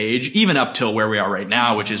this stage, even up till where we are right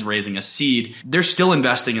now, which is raising a seed, they're still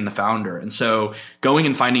investing in the founder. And so going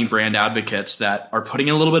and finding brand advocates that are putting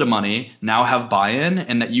in a little bit of money, now have buy-in,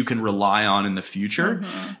 and that you can rely on in the future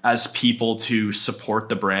as people to support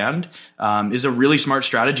the brand is a really smart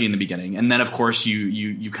strategy in the beginning. And then of course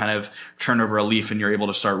you kind of turn over a leaf and you're able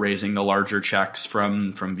to start raising the larger checks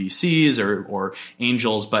from VCs or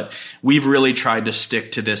angels. But we've really tried to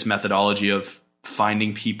stick to this methodology of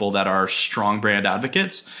finding people that are strong brand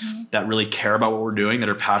advocates that really care about what we're doing, that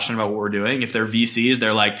are passionate about what we're doing. If they're VCs,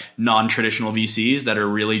 they're like non-traditional VCs that are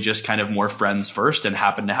really just kind of more friends first and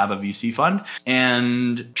happen to have a VC fund,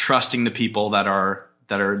 and trusting the people that are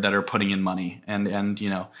putting in money and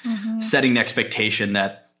setting the expectation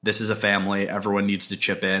that this is a family. Everyone needs to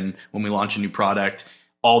chip in when we launch a new product.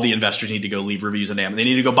 All the investors need to go leave reviews on Amazon. They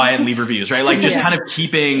need to go buy it and leave reviews, right? Like just kind of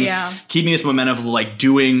keeping this momentum of like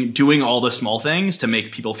doing all the small things to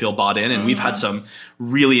make people feel bought in. And we've had some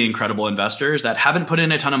really incredible investors that haven't put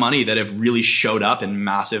in a ton of money that have really showed up in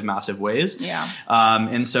massive, massive ways. Yeah.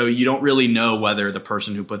 And so you don't really know whether the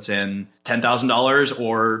person who puts in $10,000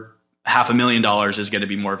 or $500,000 is going to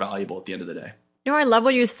be more valuable at the end of the day. I love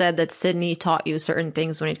what you said that Sydney taught you certain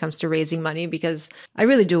things when it comes to raising money, because I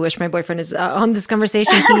really do wish my boyfriend is on this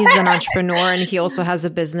conversation. He's an entrepreneur and he also has a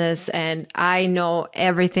business, and I know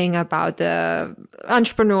everything about the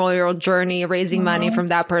entrepreneurial journey, raising money from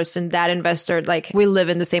that person, that investor. Like we live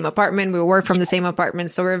in the same apartment, we work from the same apartment.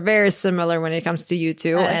 So we're very similar when it comes to you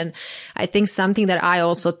two. Yes. And I think something that I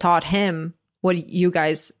also taught him, what you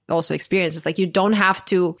guys also experience, is like you don't have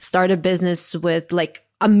to start a business with like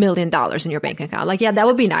 $1 million in your bank account. Like, that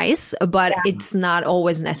would be nice, but it's not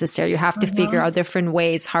always necessary. You have to figure out different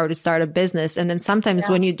ways how to start a business. And then sometimes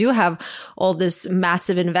when you do have all this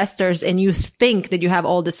massive investors and you think that you have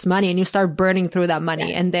all this money and you start burning through that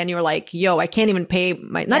money, and then you're like, I can't even pay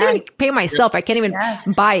not even pay myself. I can't even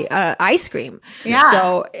buy ice cream. Yeah.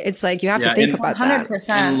 So it's like, you have to think about 100%. that.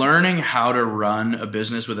 And learning how to run a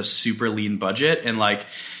business with a super lean budget. And like,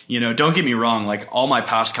 don't get me wrong, like all my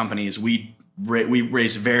past companies, we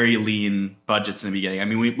raised very lean budgets in the beginning. I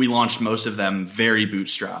mean, we launched most of them very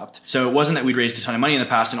bootstrapped. So it wasn't that we'd raised a ton of money in the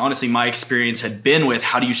past. And honestly, my experience had been with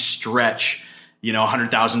how do you stretch,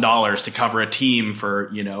 $100,000 to cover a team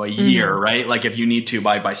for, a year, right? Like if you need to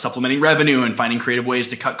by supplementing revenue and finding creative ways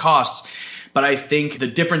to cut costs. But I think the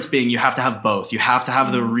difference being you have to have both. You have to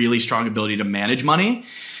have the really strong ability to manage money,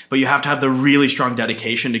 but you have to have the really strong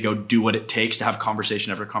dedication to go do what it takes to have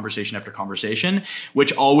conversation after conversation after conversation,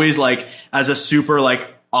 which always like as a super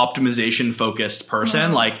like optimization focused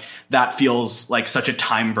person, like that feels like such a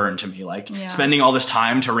time burn to me. Like spending all this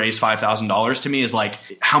time to raise $5,000 to me is like,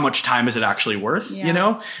 how much time is it actually worth, you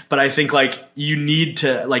know? But I think like you need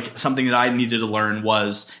to, like, something that I needed to learn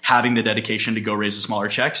was having the dedication to go raise the smaller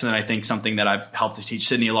checks. And then I think something that I've helped to teach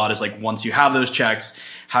Sydney a lot is like, once you have those checks,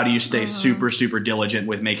 how do you stay super, super diligent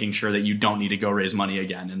with making sure that you don't need to go raise money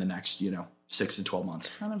again in the next, 6 to 12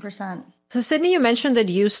 months. 100%. So Sydney, you mentioned that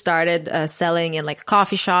you started selling in like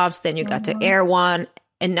coffee shops, then you got to Air One,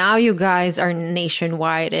 and now you guys are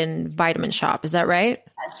nationwide in Vitamin Shop. Is that right?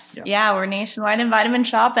 Yes. Yeah, we're nationwide in Vitamin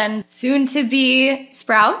Shop and soon to be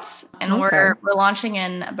Sprouts. And we're launching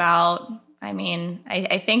in about,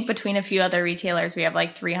 I think between a few other retailers, we have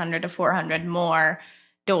like 300 to 400 more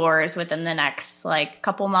doors within the next like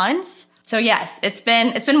couple months. So yes, it's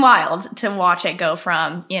been wild to watch it go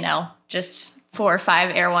from, just 4 or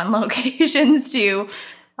 5 Air One locations to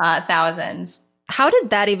thousands. How did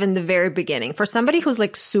that even the very beginning for somebody who's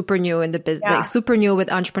like super new in the business, like super new with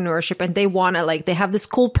entrepreneurship, and they want to they have this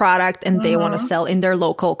cool product and they want to sell in their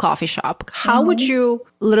local coffee shop? How would you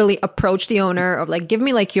literally approach the owner of like, give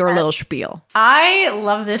me like your little spiel? I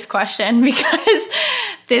love this question because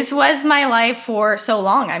this was my life for so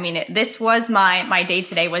long. This was my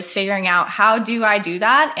day-to-day was figuring out how do I do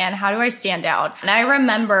that and how do I stand out? And I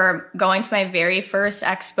remember going to my very first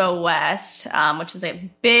Expo West, which is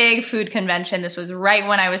a big food convention. This was right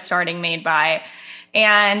when I was starting Made By.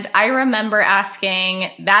 And I remember asking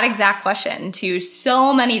that exact question to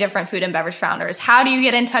so many different food and beverage founders. How do you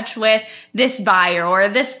get in touch with this buyer or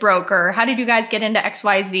this broker? How did you guys get into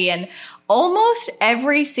XYZ? And almost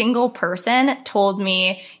every single person told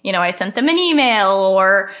me, I sent them an email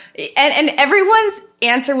and everyone's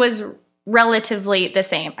answer was relatively the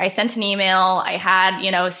same. I sent an email. I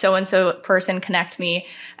had, so-and-so person connect me.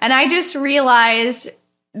 And I just realized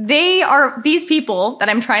these people that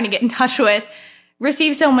I'm trying to get in touch with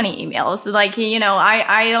receive so many emails. Like,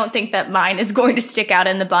 I don't think that mine is going to stick out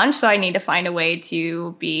in the bunch. So I need to find a way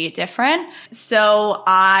to be different. So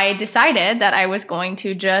I decided that I was going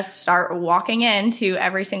to just start walking into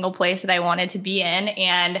every single place that I wanted to be in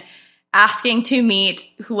and asking to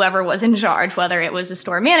meet whoever was in charge, whether it was a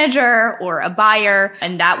store manager or a buyer.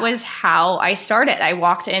 And that was how I started. I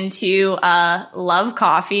walked into Love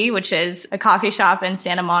Coffee, which is a coffee shop in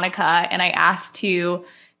Santa Monica, and I asked to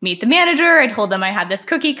meet the manager. I told them I had this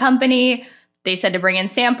cookie company. They said to bring in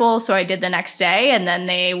samples. So I did the next day. And then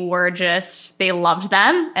they loved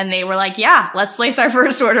them. And they were like, yeah, let's place our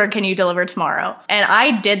first order. Can you deliver tomorrow? And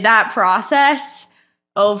I did that process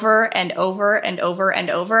over and over and over and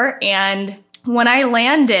over. And when I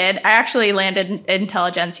actually landed in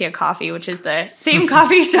Intelligentsia Coffee, which is the same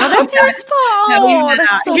coffee shop. Oh, that's your spot. Oh,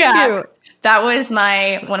 that's so cute. That was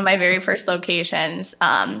one of my very first locations.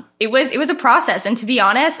 It was a process. And to be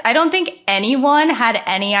honest, I don't think anyone had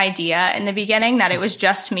any idea in the beginning that it was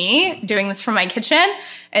just me doing this from my kitchen.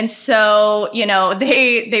 And so,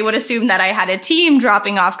 they would assume that I had a team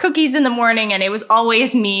dropping off cookies in the morning, and it was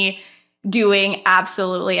always me doing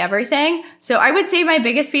absolutely everything. So I would say my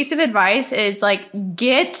biggest piece of advice is like,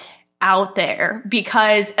 get out there,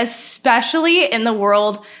 because especially in the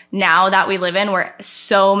world now that we live in where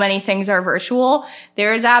so many things are virtual,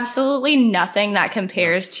 there is absolutely nothing that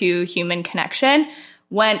compares to human connection.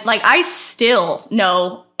 When I still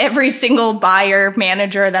know every single buyer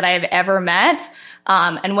manager that I've ever met.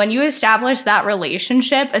 And when you establish that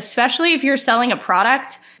relationship, especially if you're selling a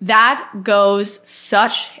product, that goes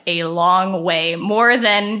such a long way, more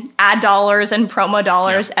than ad dollars and promo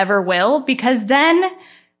dollars ever will, because then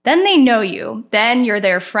they know you, then you're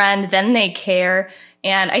their friend, then they care.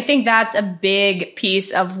 And I think that's a big piece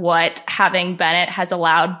of what having Bennett has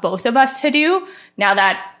allowed both of us to do. Now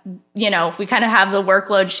that, we kind of have the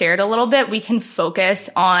workload shared a little bit, we can focus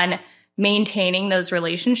on maintaining those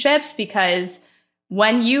relationships, because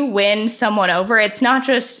when you win someone over, it's not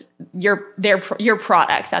just your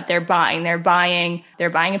product that they're buying. They're buying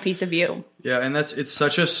a piece of you. Yeah, and it's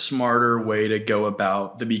such a smarter way to go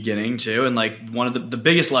about the beginning too. And one of the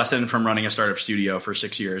biggest lesson from running a startup studio for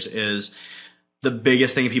 6 years is the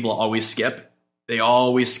biggest thing people always skip. They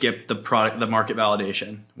always skip the market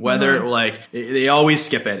validation. Whether they always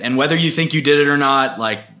skip it. And whether you think you did it or not,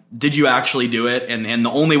 did you actually do it? And the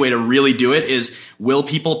only way to really do it is, will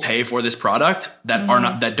people pay for this product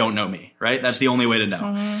that don't know me, right? That's the only way to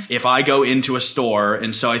know. If I go into a store,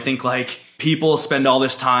 and so I think people spend all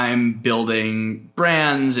this time building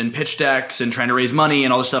brands and pitch decks and trying to raise money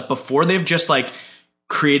and all this stuff before they've just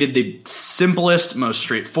created the simplest, most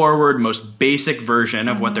straightforward, most basic version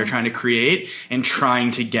of what they're trying to create and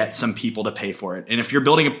trying to get some people to pay for it. And if you're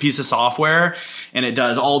building a piece of software and it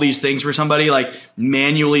does all these things for somebody, like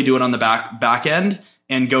manually do it on the back end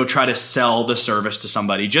and go try to sell the service to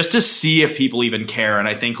somebody just to see if people even care. And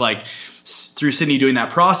I think like through Sydney doing that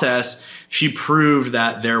process, she proved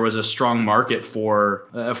that there was a strong market for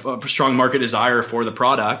a strong market desire for the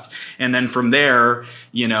product. And then from there,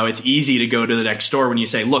 you know, it's easy to go to the next store when you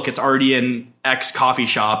say, look, it's already in X coffee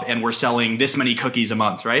shop and we're selling this many cookies a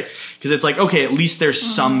month, right? Because it's like, okay, at least there's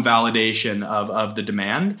some validation of the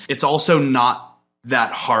demand. It's also not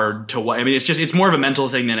that hard to I mean, it's more of a mental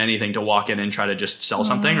thing than anything to walk in and try to just sell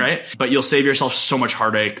something, right? But you'll save yourself so much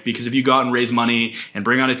heartache, because if you go out and raise money and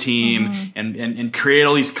bring on a team and create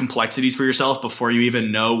all these complexities for yourself before you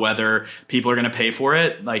even know whether people are going to pay for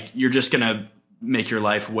it, like you're just going to make your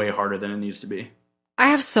life way harder than it needs to be. I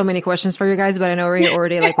have so many questions for you guys, but I know we're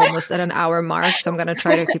already like almost at an hour mark, so I'm going to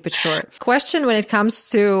try to keep it short. Question when it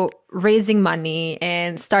comes to raising money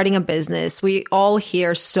and starting a business, we all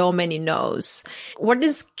hear so many no's. What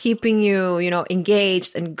is keeping you,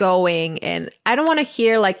 engaged and going? And I don't want to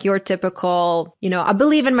hear like your typical, I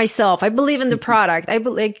believe in myself. I believe in the product.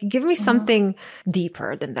 Give me something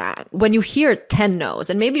deeper than that. When you hear 10 no's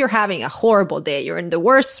and maybe you're having a horrible day, you're in the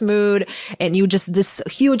worst mood and this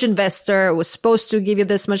huge investor was supposed to give you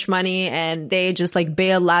this much money and they just like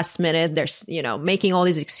bail last minute. They're, making all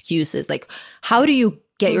these excuses. Like, how do you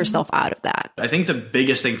get yourself out of that? I think the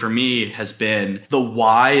biggest thing for me has been the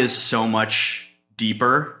why is so much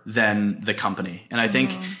deeper than the company. And I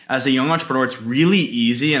think as a young entrepreneur, it's really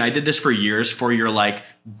easy. And I did this for years, for your like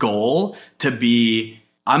goal to be,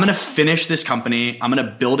 I'm going to finish this company. I'm going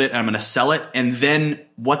to build it and I'm going to sell it. And then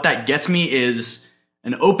what that gets me is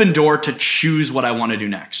an open door to choose what I want to do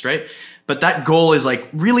next. Right. But that goal is like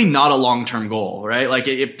really not a long-term goal, right? Like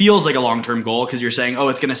it feels like a long-term goal because you're saying, oh,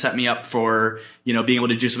 it's going to set me up for, being able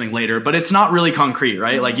to do something later, but it's not really concrete,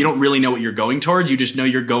 right? Like you don't really know what you're going towards. You just know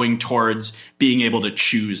you're going towards being able to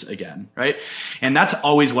choose again, right? And that's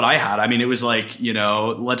always what I had. I mean, it was like,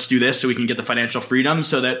 let's do this so we can get the financial freedom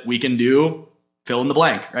so that we can do fill in the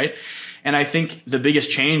blank, right? And I think the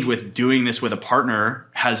biggest change with doing this with a partner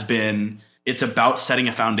has been it's about setting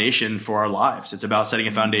a foundation for our lives. It's about setting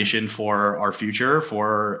a foundation for our future,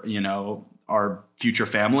 for, our future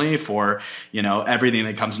family, for, everything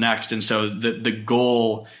that comes next. And so the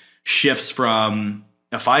goal shifts from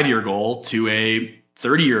a 5-year goal to a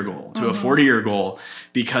 30-year goal, to a 40-year goal,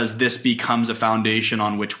 because this becomes a foundation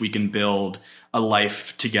on which we can build a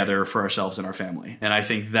life together for ourselves and our family. And I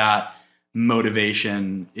think that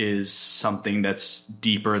motivation is something that's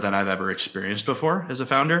deeper than I've ever experienced before as a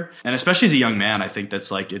founder. And especially as a young man, I think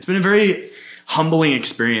that's like, it's been a very humbling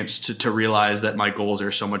experience to realize that my goals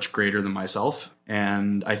are so much greater than myself.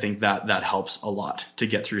 And I think that helps a lot to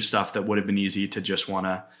get through stuff that would have been easy to just want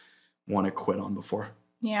to quit on before.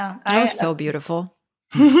 Yeah. That was so beautiful.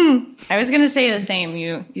 I was going to say the same.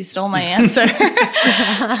 You stole my answer.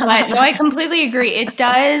 But no, I completely agree. It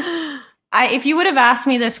does. If you would have asked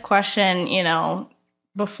me this question,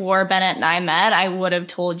 before Bennett and I met, I would have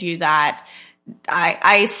told you that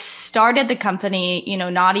I started the company,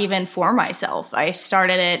 not even for myself. I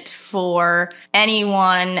started it for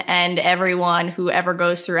anyone and everyone who ever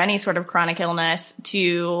goes through any sort of chronic illness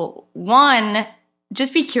to, one,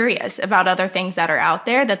 just be curious about other things that are out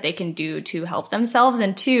there that they can do to help themselves,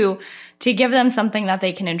 and two, to give them something that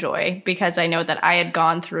they can enjoy, because I know that I had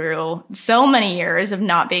gone through so many years of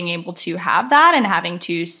not being able to have that and having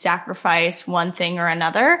to sacrifice one thing or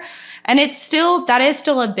another. And that is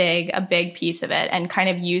still a big piece of it, and kind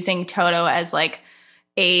of using Toto as like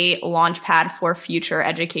a launch pad for future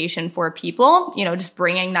education for people, just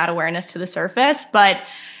bringing that awareness to the surface. But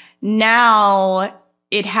now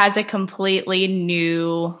it has a completely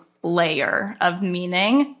new layer of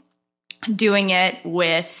meaning, doing it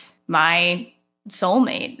with my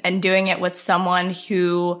soulmate and doing it with someone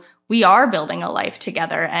who we are building a life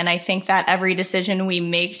together. And I think that every decision we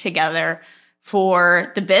make together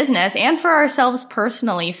for the business and for ourselves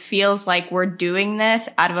personally feels like we're doing this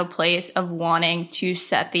out of a place of wanting to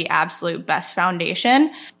set the absolute best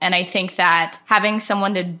foundation. And I think that having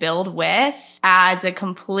someone to build with adds a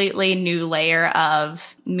completely new layer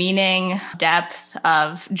of meaning, depth,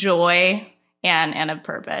 of joy, and of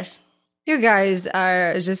purpose. You guys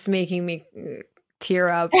are just making me tear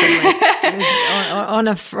up on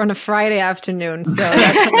a Friday afternoon. So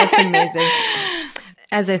that's amazing.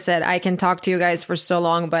 As I said, I can talk to you guys for so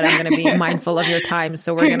long, but I'm going to be mindful of your time.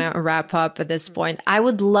 So we're going to wrap up at this point. I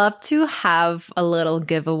would love to have a little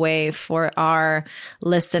giveaway for our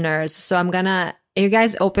listeners. So I'm going to Are you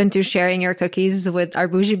guys open to sharing your cookies with our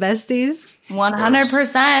Boujee besties?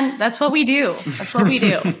 100%. That's what we do. That's what we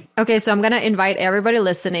do. Okay, so I'm going to invite everybody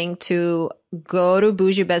listening to go to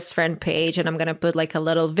Boujee Best Friend page, and I'm going to put like a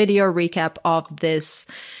little video recap of this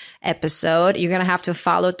episode. You're going to have to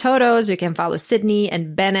follow Toto's. You can follow Sydney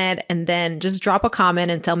and Bennett, and then just drop a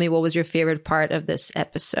comment and tell me what was your favorite part of this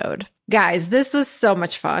episode. Guys, this was so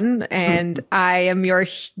much fun, and I am your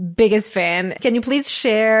biggest fan. Can you please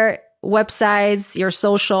share websites, your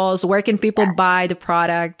socials? Where can people buy the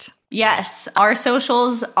product? Yes, our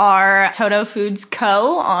socials are Toto Foods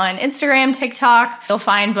Co. on Instagram, TikTok. You'll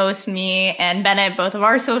find both me and Bennett, both of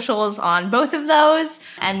our socials on both of those.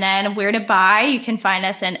 And then where to buy, you can find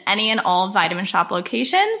us in any and all Vitamin Shop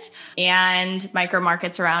locations and micro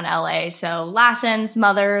markets around LA. So Lassen's,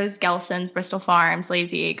 Mother's, Gelson's, Bristol Farms,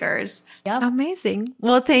 Lazy Acres. Yep. Amazing.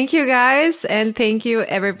 Well, thank you guys. And thank you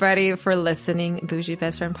everybody for listening Boujee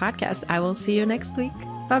Best Friend podcast. I will see you next week.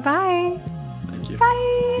 Bye-bye. Thank you.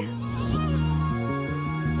 Bye.